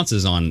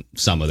responses on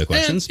some of the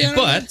questions,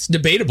 but it's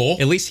debatable.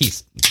 At least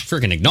he's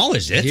freaking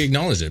acknowledged it. He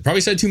acknowleded it.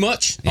 Probably said too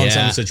much on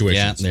some of the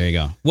situations. Yeah, there you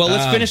go. Well,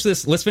 let's finish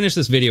this. Let's finish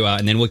this video out,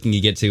 and then we can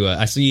get to.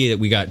 I see that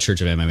we got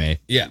Church of MMA.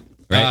 Yeah.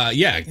 Right?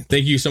 Yeah.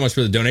 Thank you so much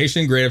for the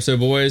donation. Great episode,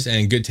 boys,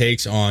 and good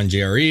takes on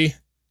JRE.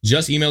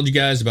 Just emailed you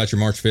guys about your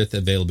March 5th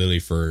availability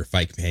for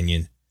Fight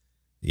Companion.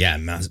 Yeah,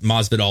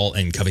 Masvidal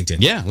and Covington.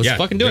 Yeah, let's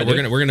fucking do it.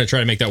 We're gonna try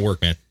to make that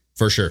work, man,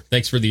 for sure.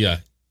 Thanks for the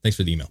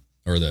email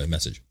or the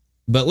message.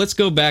 But let's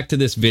go back to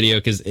this video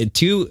because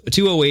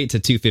 208 to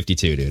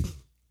 252, dude,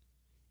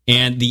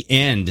 and the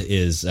end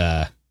is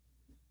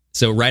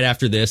so right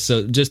after this.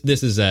 So just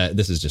this is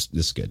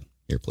good.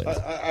 Here, play.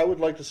 I would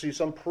like to see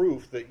some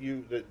proof that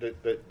you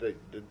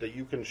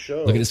can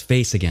show. Look at his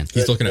face again.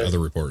 He's looking at other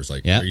reporters.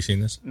 Like, are you seeing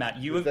this? Matt,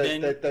 you have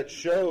that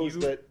shows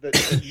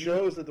that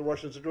shows that the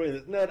Russians are doing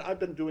this. Ned, I've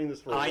been doing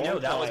this for a long time. I know,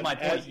 that was my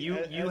point. You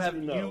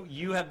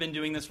have been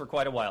doing this for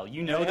quite a while.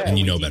 You know that and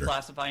you when know we better.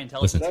 declassify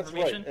intelligence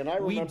information, and I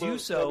we do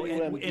so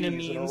in a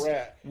means.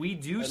 We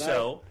do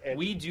so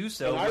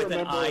with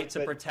an eye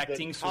to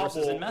protecting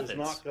sources and methods. Is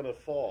not going to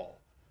fall.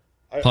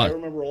 I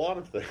remember a lot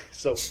of things.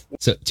 So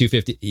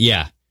 250,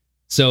 yeah.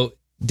 So,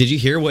 did you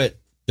hear what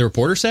the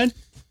reporter said?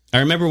 I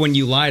remember when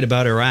you lied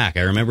about Iraq.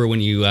 I remember when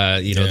you,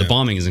 the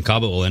bombings in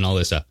Kabul and all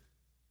this stuff.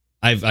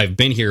 I've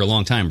been here a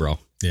long time, bro.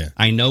 Yeah.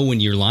 I know when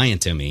you're lying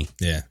to me.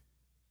 Yeah.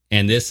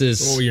 And this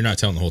is... Well, you're not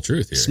telling the whole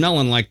truth here.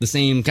 Smelling like the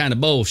same kind of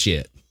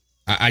bullshit.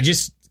 I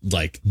just,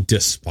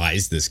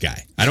 despise this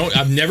guy.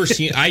 I've never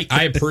seen...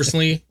 I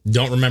personally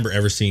don't remember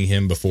ever seeing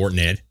him before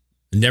Ned.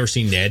 Never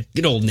seen Ned.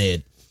 Good old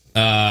Ned.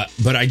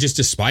 But I just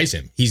despise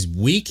him. He's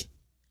weak,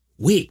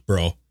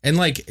 bro. And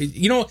part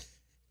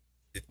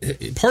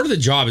of the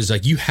job is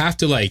you have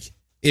to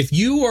if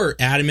you are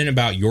adamant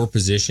about your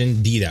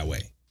position, be that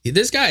way.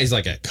 This guy is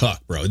like a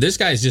cuck, bro. This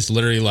guy is just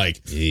literally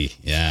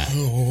yeah.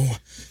 Oh,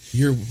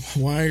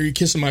 why are you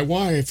kissing my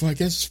wife? I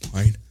guess it's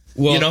fine.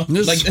 Well,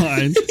 this is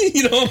fine.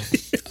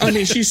 I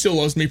mean, she still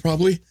loves me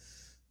probably.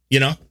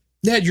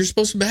 Dad, you're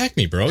supposed to back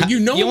me, bro.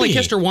 You know you only me.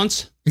 kissed her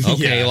once.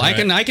 Okay, Yeah, well, right.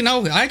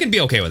 I can be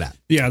okay with that.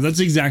 Yeah,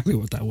 that's exactly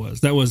what that was.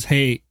 That was,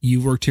 hey,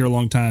 you worked here a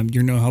long time.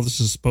 You know how this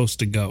is supposed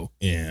to go.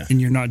 Yeah, and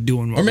you're not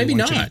doing what or maybe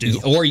we want not. you to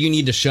do. Or you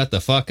need to shut the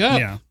fuck up.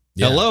 Yeah.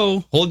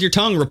 Hello, hold your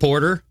tongue,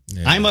 reporter.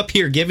 Yeah. I'm up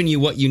here giving you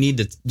what you need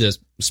to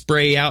just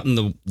spray out in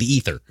the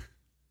ether.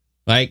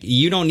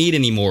 You don't need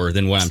any more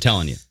than what I'm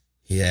telling you.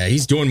 Yeah,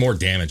 he's doing more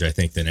damage, I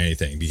think, than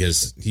anything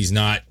because he's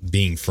not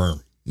being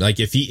firm.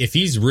 If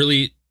he's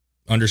really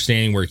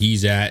understanding where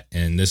he's at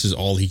and this is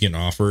all he can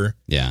offer,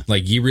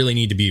 you really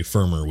need to be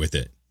firmer with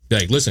it.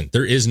 Be listen,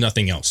 there is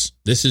nothing else.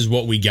 This is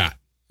what we got.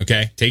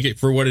 Okay, take it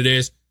for what it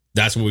is.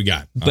 That's what we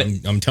got. But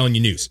I'm telling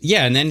you news.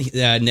 Yeah, and then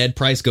Ned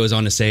Price goes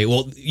on to say,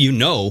 well,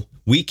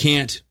 we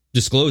can't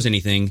disclose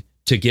anything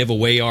to give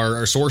away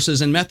our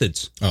sources and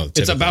methods. Oh,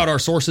 it's about our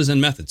sources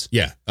and methods.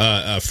 Yeah,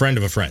 a friend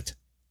of a friend.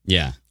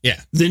 Yeah.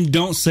 Then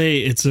don't say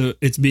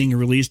it's being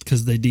released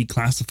because they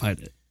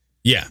declassified it.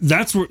 Yeah,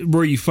 that's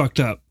where you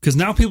fucked up because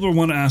now people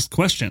want to ask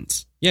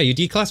questions. Yeah, you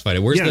declassified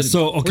it. Where's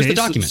the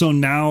document? So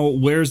now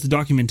where's the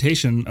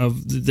documentation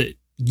of that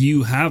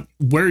you have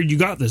where you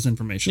got this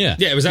information? Yeah,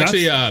 it was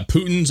actually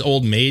Putin's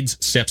old maid's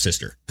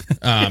stepsister.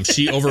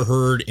 She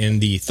overheard in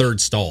the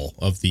third stall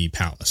of the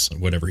palace,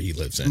 whatever he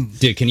lives in.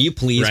 Dude, can you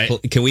please?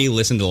 Can we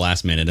listen to the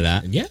last minute of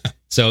that? Yeah.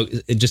 So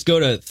just go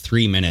to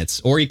 3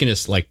 minutes, or you can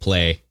just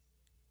play,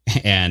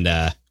 and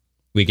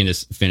we can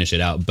just finish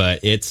it out. But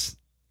it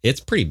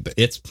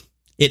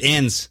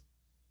ends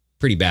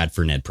pretty bad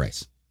for Ned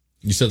Price.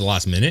 You said the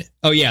last minute?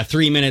 Oh, yeah.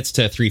 3 minutes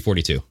to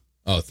 3:42.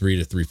 Oh,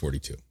 3 to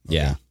 3:42. Okay.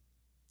 Yeah.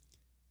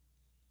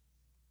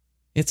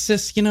 It's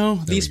just,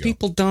 these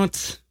people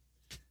don't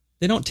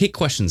take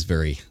questions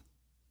very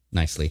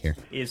nicely here.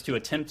 Is to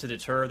attempt to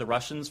deter the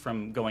Russians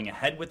from going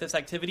ahead with this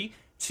activity.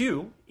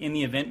 2, in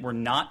the event we're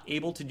not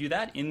able to do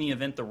that, in the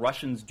event the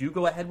Russians do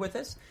go ahead with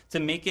this,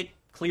 to make it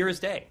clear as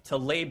day, to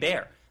lay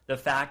bare the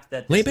fact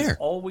that this has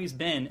always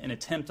been an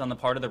attempt on the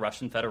part of the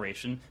Russian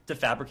Federation to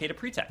fabricate a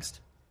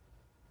pretext.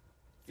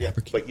 Yeah,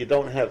 but you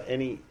don't have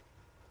any...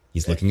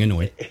 He's looking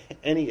annoyed.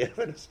 Any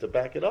evidence to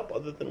back it up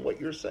other than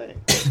what you're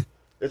saying.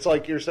 It's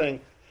like you're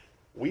saying,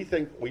 we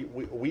think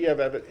we have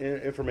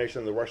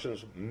information the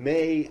Russians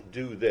may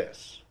do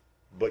this.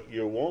 but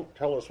you won't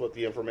tell us what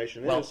the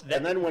information is. That,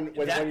 and then when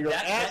you're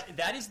asked...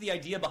 That is the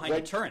idea behind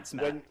deterrence,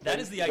 Matt. That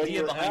is the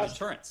idea behind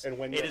deterrence. And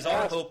when it is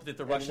our hope that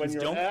the Russians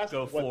don't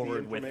go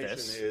forward with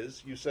this.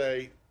 Is, you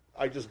say,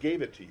 I just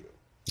gave it to you.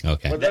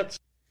 Okay. But that's...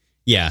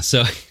 Yeah,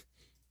 so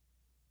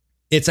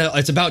it's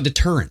about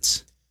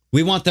deterrence.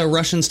 We want the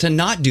Russians to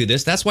not do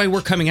this. That's why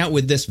we're coming out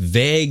with this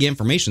vague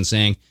information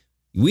saying,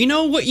 we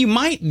know what you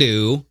might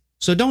do,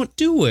 so don't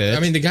do it. I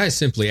mean, the guy's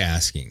simply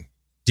asking,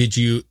 did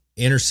you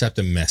intercept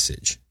a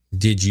message?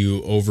 Did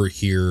you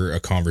overhear a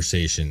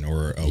conversation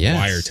or a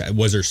wiretap?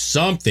 Was there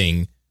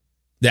something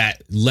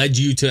that led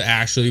you to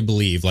actually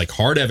believe, like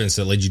hard evidence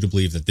that led you to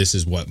believe that this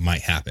is what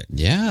might happen?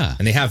 Yeah.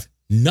 And they have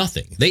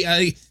nothing.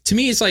 To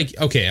me, it's like,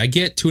 okay, I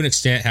get to an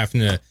extent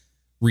having to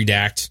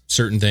redact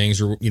certain things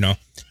or,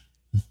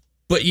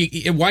 but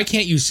why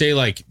can't you say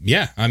like,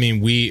 yeah, I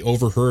mean, we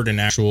overheard an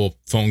actual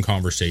phone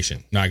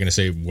conversation. Not going to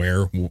say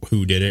where,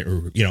 who did it,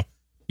 or,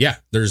 yeah,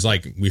 there's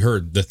like, we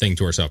heard the thing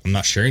to ourselves. I'm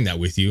not sharing that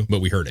with you, but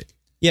we heard it.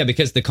 Yeah,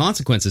 because the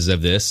consequences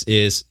of this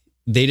is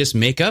they just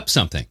make up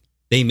something.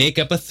 They make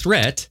up a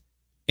threat,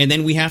 and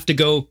then we have to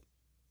go,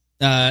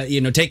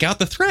 take out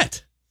the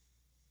threat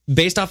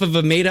based off of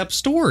a made up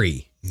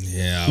story.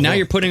 Yeah. Now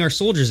you're putting our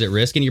soldiers at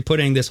risk, and you're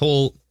putting this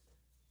whole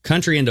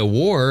country into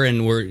war,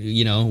 and we're,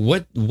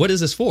 what is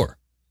this for?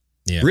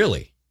 Yeah.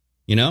 Really?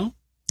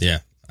 Yeah.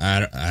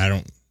 I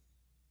don't.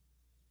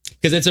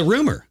 Because it's a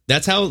rumor.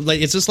 That's how,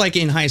 it's just like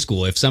in high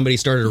school. If somebody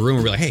started a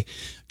rumor, be like, hey,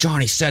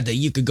 Johnny said that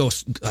you could go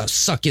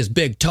suck his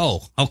big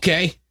toe.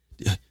 Okay.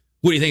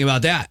 What do you think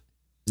about that?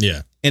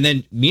 Yeah. And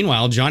then,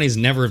 meanwhile, Johnny's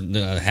never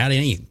had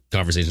any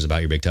conversations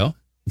about your big toe.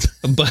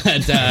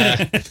 But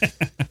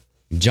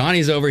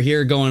Johnny's over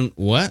here going,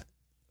 what?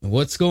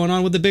 What's going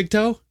on with the big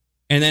toe?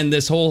 And then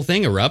this whole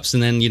thing erupts,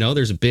 and then,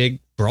 there's a big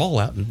brawl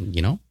out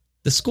in,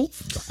 the school.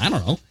 I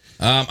don't know.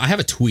 I have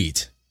a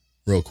tweet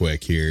real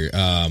quick here.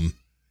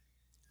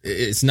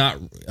 It's not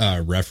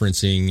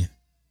referencing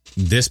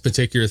this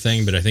particular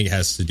thing, but I think it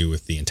has to do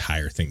with the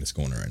entire thing that's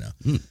going on right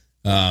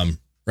now.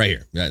 Right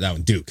here, that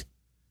one, Duke.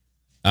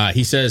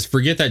 He says,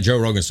 forget that Joe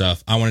Rogan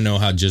stuff. I want to know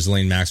how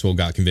Ghislaine Maxwell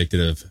got convicted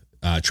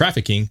of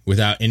trafficking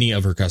without any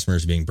of her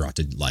customers being brought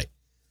to light.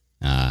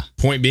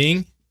 Point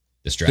being,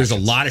 there's a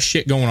lot of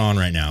shit going on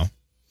right now,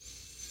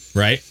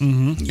 right?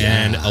 Mm-hmm.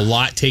 And a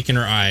lot taking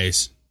our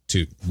eyes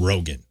to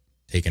Rogan.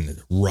 Taking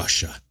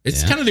Russia.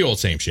 It's kind of the old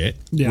same shit.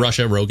 Yeah.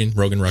 Russia, Rogan,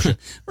 Russia.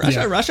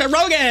 Russia,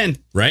 Rogan.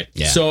 Right?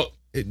 Yeah. So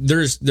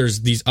there's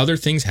these other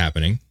things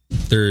happening.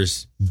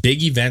 There's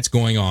big events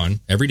going on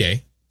every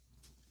day,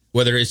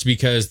 whether it's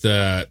because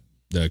the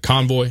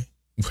convoy,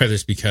 whether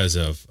it's because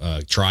of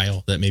a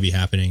trial that may be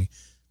happening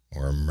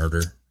or a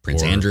murder.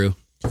 Prince Andrew.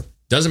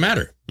 Doesn't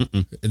matter.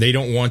 They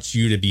don't want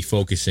you to be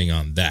focusing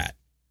on that.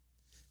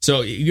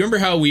 So you remember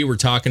how we were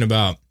talking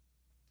about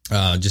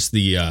just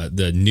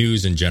the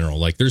news in general?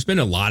 Like, there's been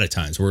a lot of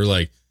times where we're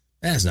like,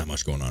 there's not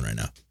much going on right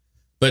now.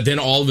 But then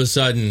all of a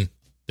sudden,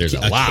 there's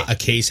a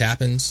case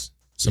happens.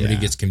 Somebody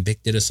gets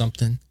convicted of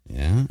something.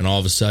 Yeah. And all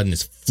of a sudden,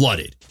 it's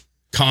flooded.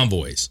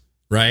 Convoys,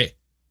 right?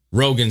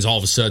 Rogan's all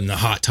of a sudden the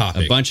hot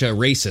topic. A bunch of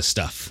racist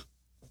stuff,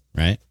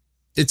 right?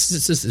 It's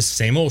just the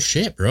same old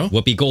shit, bro.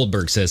 Whoopi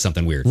Goldberg says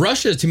something weird.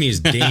 Russia, to me,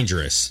 is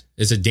dangerous.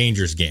 It's a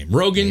dangerous game.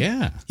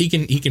 Rogan, he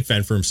can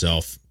fend for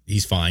himself.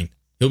 He's fine.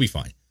 He'll be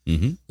fine.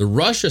 Mm-hmm. The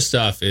Russia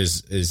stuff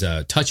is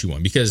a touchy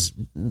one, because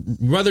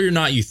whether or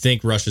not you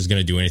think Russia's going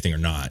to do anything or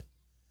not,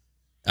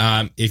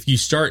 if you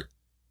start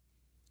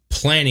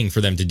planning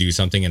for them to do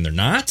something and they're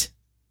not,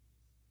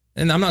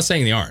 and I'm not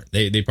saying they aren't,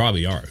 they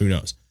probably are, who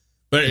knows?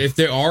 But if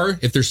they are,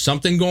 if there's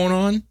something going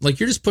on, like,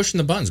 you're just pushing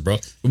the buttons, bro.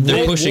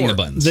 They're pushing the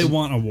buttons. They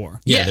want a war.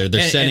 Yeah,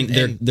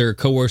 they're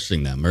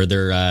coercing them, or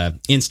they're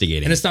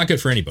instigating. And it's not good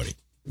for anybody.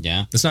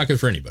 Yeah, it's not good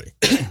for anybody.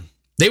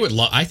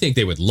 I think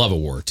they would love a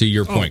war, to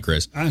your point,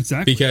 Chris.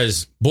 Exactly.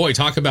 Because, boy,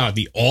 talk about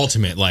the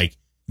ultimate, like,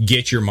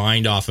 get your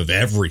mind off of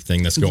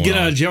everything that's going on. Get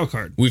out of jail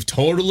card. We've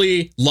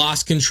totally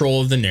lost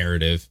control of the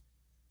narrative.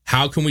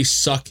 How can we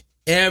suck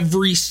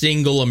every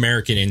single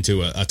American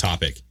into a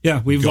topic?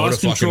 Yeah, we've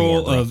lost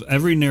control of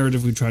every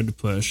narrative we tried to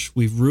push.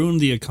 We've ruined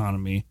the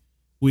economy.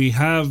 We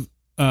have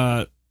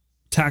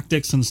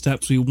tactics and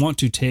steps we want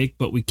to take,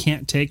 but we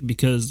can't take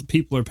because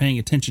people are paying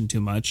attention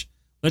too much.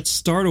 Let's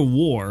start a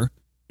war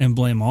and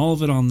blame all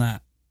of it on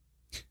that.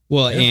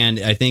 Well, and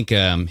I think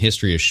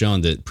history has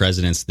shown that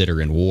presidents that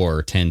are in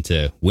war tend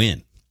to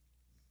win.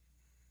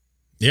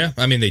 Yeah,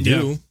 I mean, they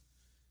do. Yeah.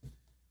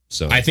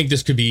 So I think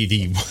this could be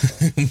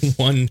the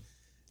one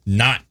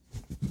not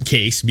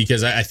case,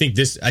 because I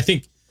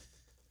think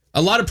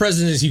a lot of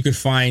presidents, you can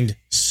find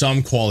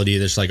some quality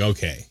that's like,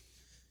 okay,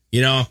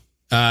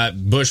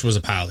 Bush was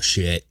a pile of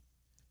shit,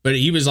 but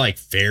he was like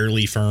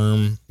fairly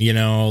firm,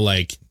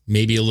 like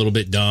maybe a little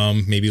bit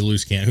dumb, maybe a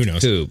loose cannon. Who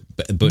knows? Who?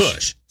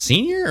 Bush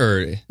Senior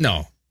or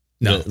no,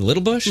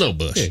 Little Bush? Little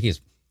Bush. Yeah,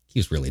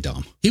 he's really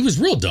dumb. He was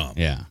real dumb.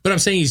 Yeah, but I'm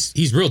saying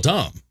he's real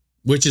dumb,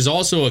 which is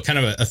also a kind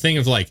of a thing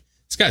of like,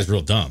 this guy's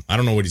real dumb. I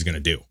don't know what he's gonna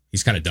do.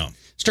 He's kind of dumb.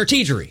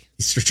 Strategery.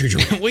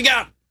 We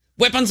got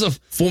weapons of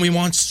fool me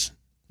once.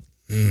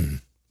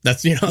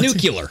 That's,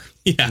 nuclear.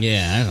 Yeah.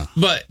 Yeah. I don't know.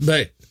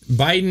 But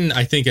Biden,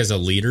 I think, as a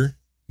leader,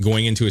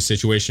 going into a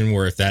situation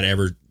where if that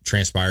ever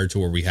transpired to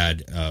where we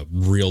had a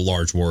real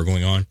large war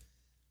going on,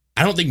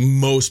 I don't think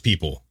most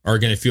people are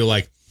going to feel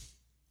like,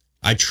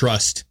 I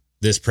trust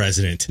this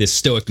president. This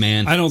stoic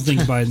man. I don't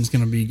think Biden's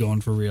going to be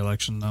going for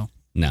re-election, though.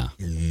 No.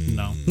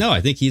 No,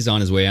 I think he's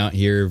on his way out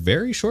here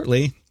very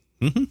shortly.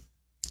 Mm-hmm.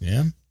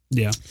 Yeah.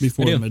 Yeah,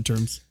 before the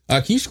midterms.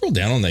 Can you scroll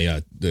down on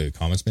the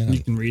comments, man? You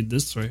can read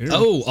this right here.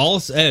 Oh,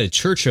 also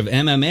Church of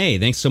MMA.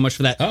 Thanks so much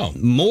for that. Oh,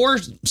 more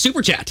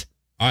super chat.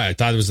 I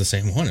thought it was the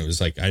same one. It was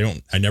like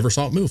I never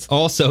saw it move.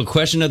 Also,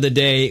 question of the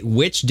day: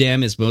 which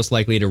Dem is most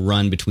likely to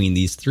run between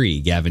these three?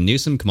 Gavin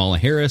Newsom, Kamala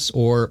Harris,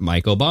 or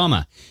Mike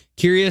Obama?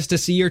 Curious to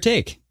see your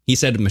take. He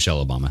said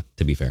Michelle Obama,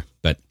 to be fair,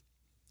 but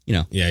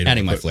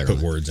adding my flair. Put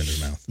words in his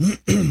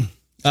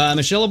mouth.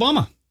 Michelle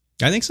Obama.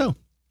 I think so.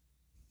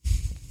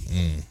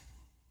 Yeah.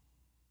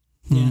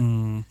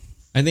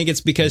 I think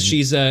it's because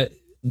she's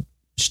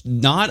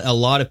not a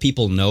lot of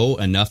people know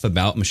enough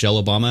about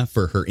Michelle Obama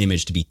for her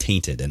image to be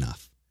tainted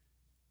enough.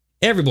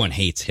 Everyone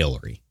hates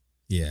Hillary.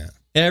 Yeah.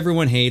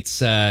 Everyone hates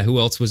who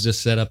else was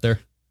just set up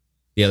there?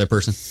 The other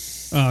person?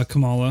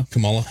 Kamala.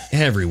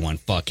 Everyone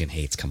fucking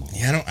hates Kamala.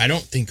 Yeah, I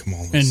don't think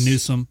Kamala. And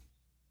Newsom.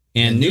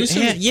 And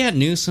Newsom? Yeah,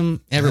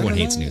 Newsom. Everyone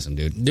hates Newsom,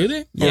 dude. Do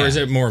they? Yeah. Or is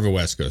it more of a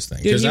West Coast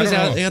thing? Dude, he was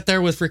out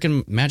there with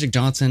freaking Magic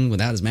Johnson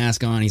without his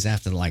mask on. He's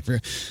after I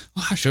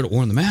should have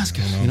worn the mask.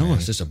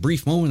 It's just a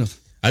brief moment of...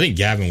 I think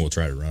Gavin will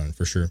try to run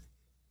for sure.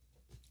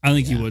 I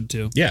think he would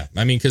too. Yeah,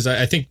 I mean, because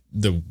I think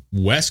the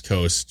West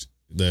Coast,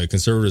 the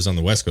conservatives on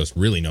the West Coast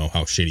really know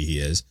how shitty he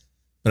is.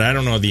 But I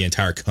don't know if the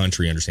entire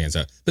country understands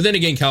that. But then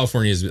again,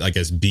 California is like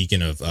this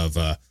beacon of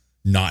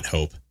not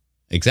hope.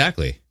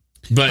 Exactly.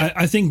 But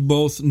I think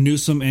both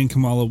Newsom and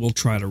Kamala will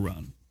try to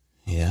run.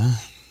 Yeah.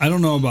 I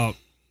don't know about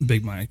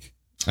Big Mike.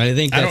 I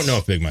don't know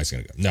if Big Mike's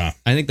going to go. No.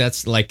 I think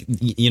that's like,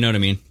 you know what I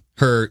mean?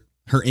 Her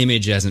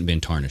image hasn't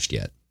been tarnished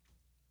yet.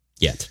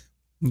 Yeah.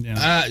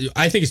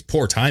 I think it's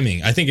poor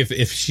timing. I think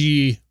if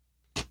she,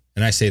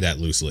 and I say that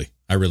loosely,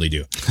 I really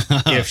do.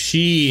 If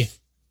she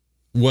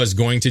was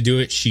going to do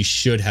it, she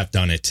should have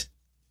done it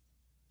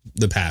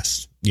the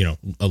past,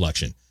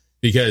 election.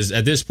 Because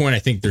at this point, I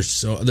think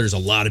there's a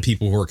lot of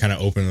people who are kind of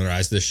opening their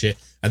eyes to this shit.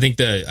 I think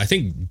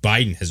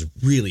Biden has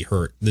really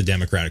hurt the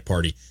Democratic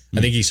Party.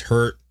 I think he's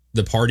hurt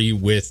the party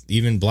with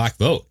even black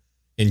vote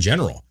in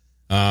general.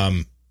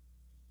 I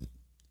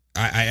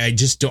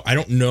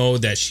don't know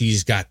that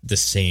she's got the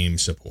same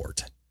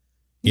support.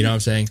 You know what I'm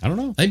saying? I don't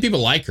know. I think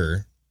people like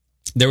her.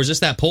 There was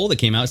just that poll that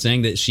came out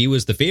saying that she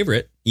was the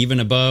favorite, even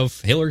above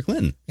Hillary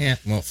Clinton. Yeah,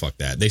 well, fuck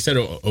that. They said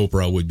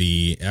Oprah would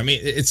be. I mean,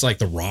 it's like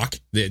The Rock.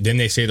 Then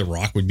they say The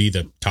Rock would be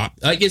the top.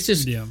 Like, it's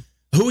just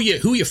who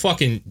you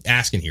fucking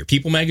asking here?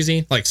 People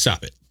Magazine? Like,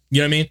 stop it.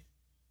 You know what I mean?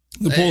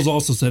 The polls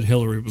also said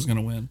Hillary was going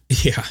to win.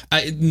 Yeah,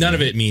 none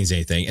of it means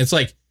anything. It's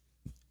like,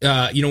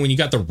 when you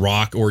got The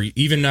Rock or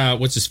even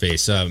what's his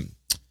face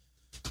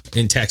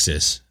in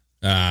Texas.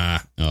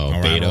 Beto. All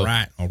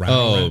right.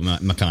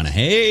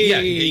 McConaughey. Yeah,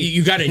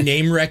 you got a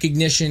name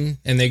recognition,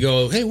 and they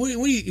go, "Hey,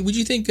 would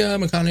you think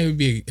McConaughey would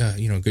be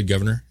a good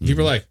governor?" Mm-hmm.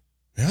 People are like,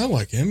 "Yeah, I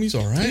like him. He's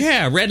all right."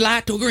 Yeah, red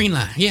light to green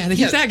light. Yeah,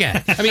 he's that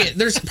guy. I mean,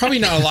 there's probably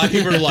not a lot of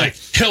people who are like,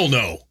 "Hell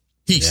no,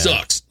 he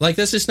sucks." Like,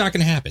 that's just not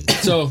going to happen.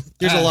 So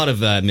there's a lot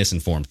of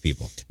misinformed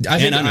people.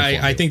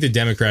 I think the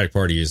Democratic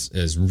Party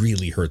has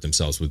really hurt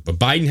themselves but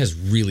Biden has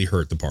really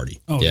hurt the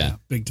party. Oh yeah,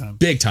 big time,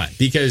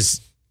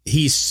 because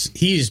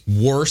he's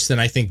worse than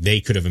I think they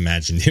could have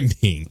imagined him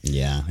being.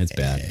 Yeah, it's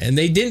bad. And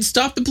they didn't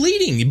stop the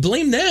bleeding. You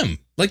blame them.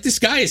 Like, this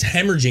guy is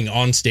hemorrhaging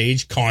on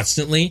stage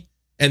constantly,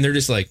 and they're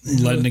just like,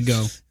 letting it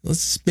go.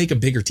 Let's make a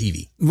bigger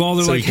TV. Well,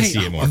 they're like, hey,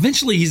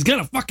 eventually he's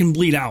gonna fucking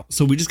bleed out,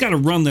 so we just got to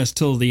run this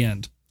till the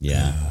end.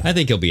 Yeah, I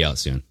think he'll be out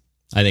soon.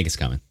 I think it's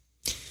coming.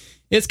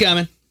 It's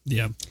coming.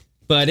 Yeah.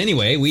 But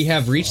anyway, we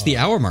have reached the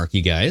hour mark,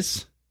 you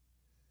guys.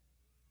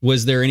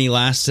 Was there any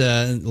last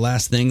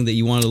thing that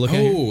you wanted to look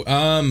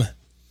at?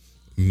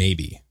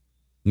 Maybe.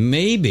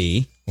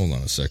 Hold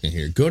on a second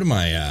here. Go to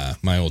my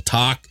my old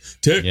talk.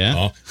 Dave's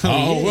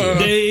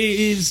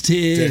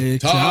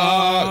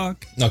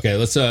TikTok. Okay,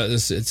 let's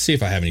see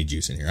if I have any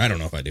juice in here. I don't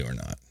know if I do or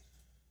not.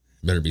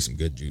 Better be some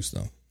good juice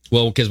though.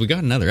 Well, because we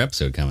got another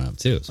episode coming up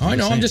too. So I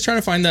know. I'm just trying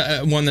to find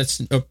the one that's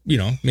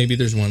maybe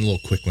there's one little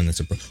quick one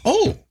that's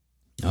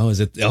is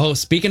it? Oh,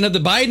 speaking of the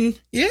Biden,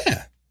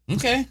 yeah.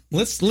 Okay,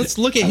 let's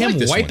look at him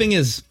wiping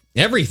his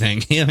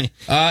everything.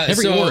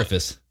 Every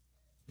orifice.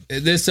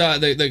 This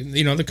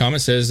the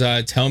comment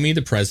says, tell me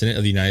the president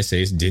of the United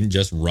States didn't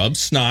just rub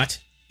snot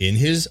in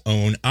his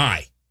own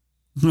eye.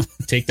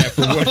 Take that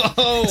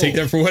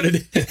for what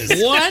it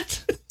is.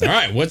 What? All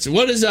right, what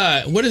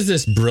is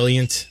this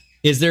brilliant?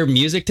 Is there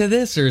music to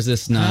this or is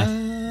this not?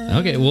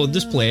 Okay, we'll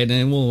just play it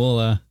and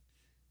we'll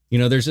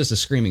there's just a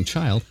screaming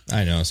child.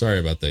 I know. Sorry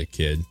about the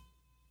kid.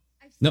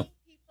 No.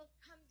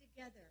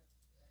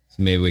 So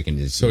maybe we can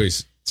just So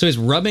he's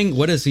rubbing.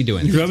 What is he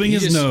doing? He's rubbing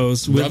his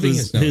nose with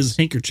his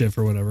handkerchief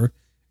or whatever,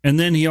 and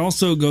then he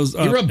also goes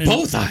up. He rubbed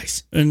both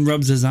eyes and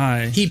rubs his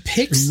eye. He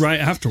picks right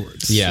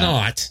afterwards.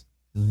 Snot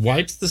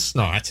wipes the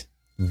snot,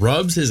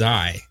 rubs his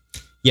eye.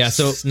 Yeah,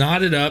 so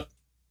snotted up,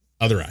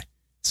 other eye.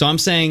 So I'm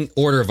saying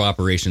order of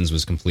operations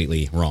was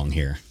completely wrong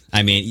here.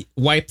 I mean,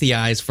 wipe the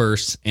eyes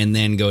first and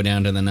then go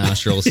down to the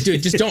nostrils.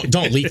 Dude, just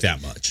don't leak that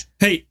much.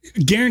 Hey,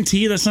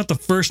 guarantee that's not the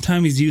first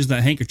time he's used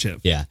that handkerchief.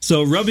 Yeah.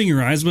 So rubbing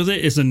your eyes with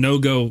it is a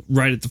no-go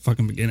right at the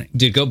fucking beginning.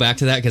 Dude, go back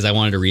to that because I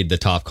wanted to read the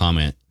top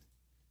comment.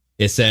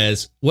 It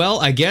says, well,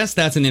 I guess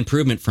that's an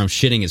improvement from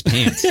shitting his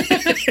pants.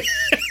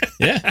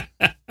 Yeah.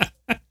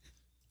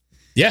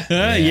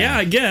 Yeah,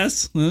 I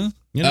guess. You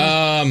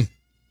know.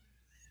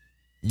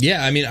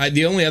 Yeah, I mean,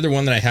 the only other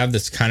one that I have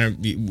that's kind of,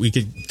 we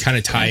could kind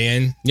of tie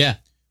in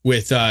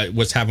with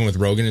what's happened with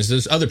Rogan is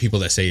there's other people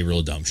that say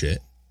real dumb shit.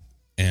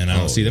 And I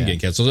don't see them getting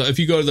canceled. So if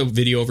you go to the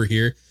video over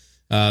here,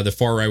 the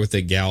far right with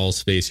the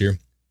gal's face here,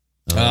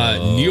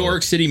 New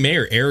York City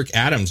Mayor Eric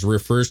Adams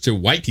refers to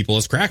white people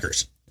as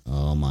crackers.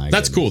 Oh, my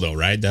That's cool, though,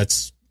 right?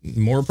 That's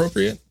more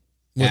appropriate?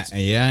 Yeah,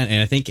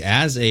 and I think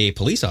as a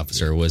police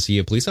officer, was he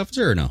a police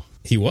officer or no?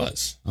 He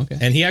was. Okay.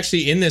 And he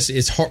actually, in this,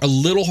 it's a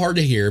little hard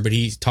to hear, but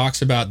he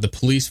talks about the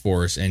police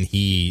force, and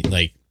he,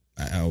 like,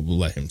 I'll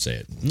let him say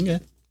it. Okay.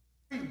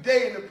 Every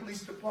day in the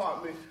police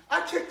department,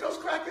 I kicked those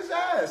crackers'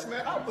 ass,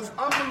 man. I was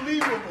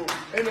unbelievable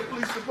in the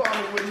police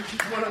department when he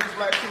one of the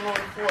black law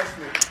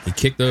enforcement. He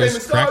kicked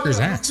those crackers'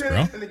 ass,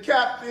 bro. And the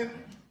captain,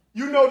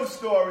 you know the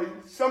story.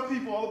 Some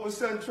people all of a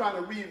sudden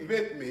trying to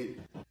reinvent me.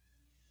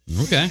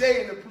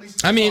 Okay.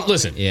 I mean,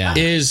 listen,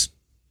 is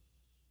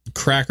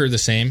cracker the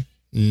same?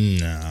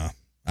 No.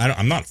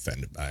 I'm not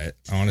offended by it,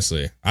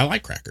 honestly. I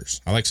like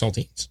crackers. I like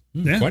saltines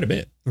quite a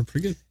bit. They're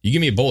pretty good. You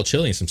give me a bowl of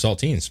chili and some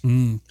saltines.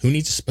 Who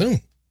needs a spoon?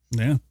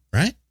 Yeah.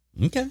 Right?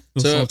 Okay.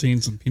 So,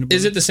 saltines and peanut butter.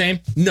 Is it the same?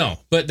 No,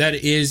 but that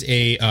is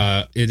it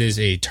is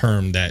a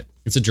term that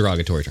it's a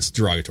derogatory term. It's a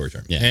derogatory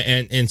term. Yeah.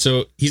 And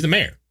so he's the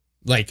mayor.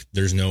 Like,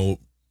 there's no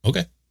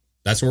okay.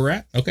 That's where we're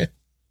at. Okay.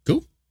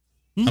 Cool.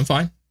 I'm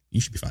fine.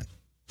 You should be fine.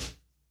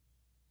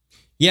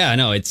 Yeah,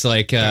 no, it's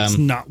like that's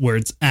not where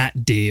it's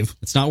at, Dave.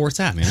 It's not where it's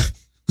at, man.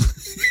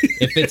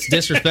 If it's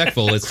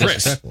disrespectful, it's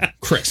disrespectful.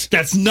 Chris,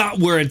 that's not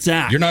where it's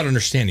at. You're not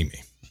understanding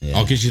me. Yeah.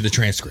 I'll get you the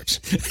transcripts.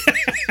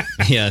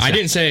 Yeah, I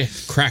didn't say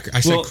cracker. I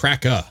said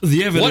cracker.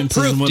 The evidence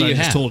what proof is what do I you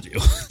just have? told you.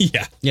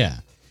 Yeah.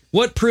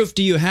 What proof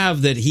do you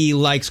have that he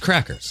likes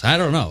crackers? I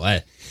don't know.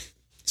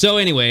 So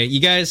anyway, you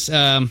guys,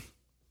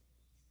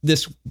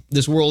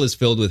 this world is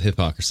filled with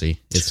hypocrisy.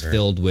 It's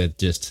filled with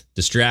just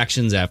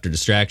distractions after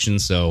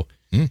distractions. So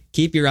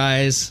keep your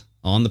eyes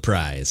on the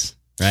prize,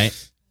 right?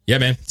 Yeah,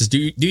 man. Just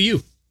do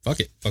you. Fuck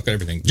it. Fuck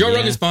everything. Joe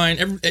Rogan's fine.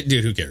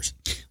 Dude, who cares?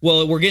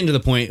 Well, we're getting to the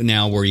point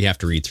now where you have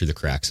to read through the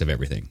cracks of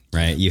everything,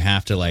 right? You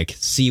have to like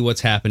see what's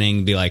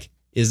happening, be like,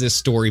 is this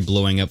story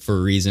blowing up for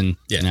a reason?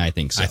 Yeah, and I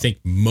think so. I think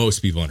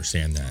most people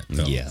understand that.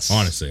 Though. Yes.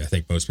 Honestly, I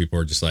think most people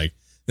are just like,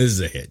 this is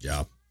a hit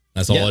job.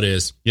 That's all it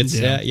is. It's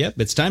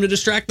it's time to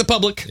distract the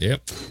public.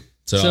 Yep.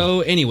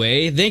 So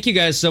anyway, thank you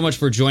guys so much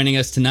for joining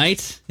us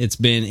tonight. It's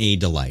been a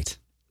delight.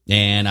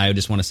 And I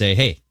just want to say,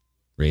 hey,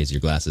 raise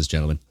your glasses,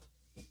 gentlemen.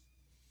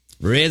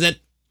 Raise it.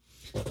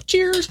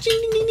 Cheers. Ding,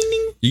 ding, ding,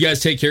 ding. You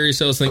guys take care of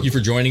yourselves. Thank you for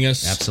joining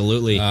us.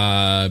 Absolutely.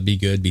 Be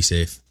good. Be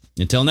safe.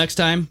 Until next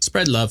time,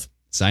 spread love.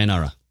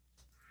 Sayonara.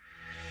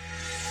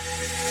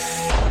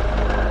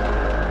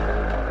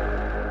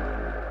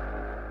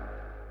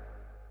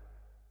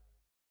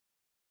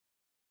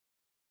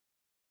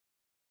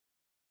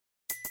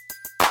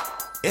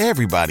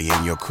 Everybody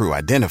in your crew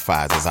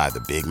identifies as either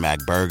Big Mac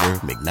Burger,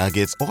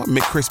 McNuggets, or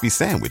McCrispy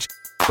Sandwich.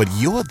 But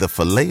you're the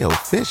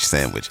Filet-O-Fish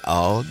Sandwich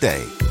all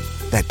day.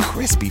 That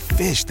crispy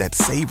fish, that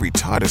savory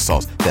tartar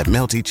sauce, that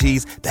melty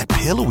cheese, that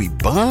pillowy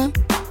bun.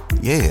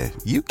 Yeah,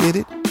 you get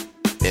it.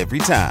 Every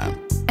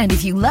time. And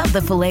if you love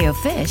the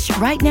Filet-O-Fish,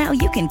 right now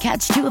you can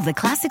catch two of the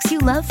classics you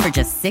love for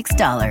just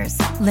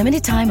 $6.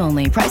 Limited time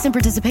only. Price and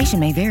participation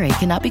may vary.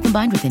 Cannot be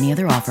combined with any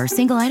other offer.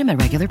 Single item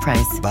at regular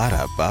price.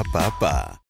 Ba-da-ba-ba-ba.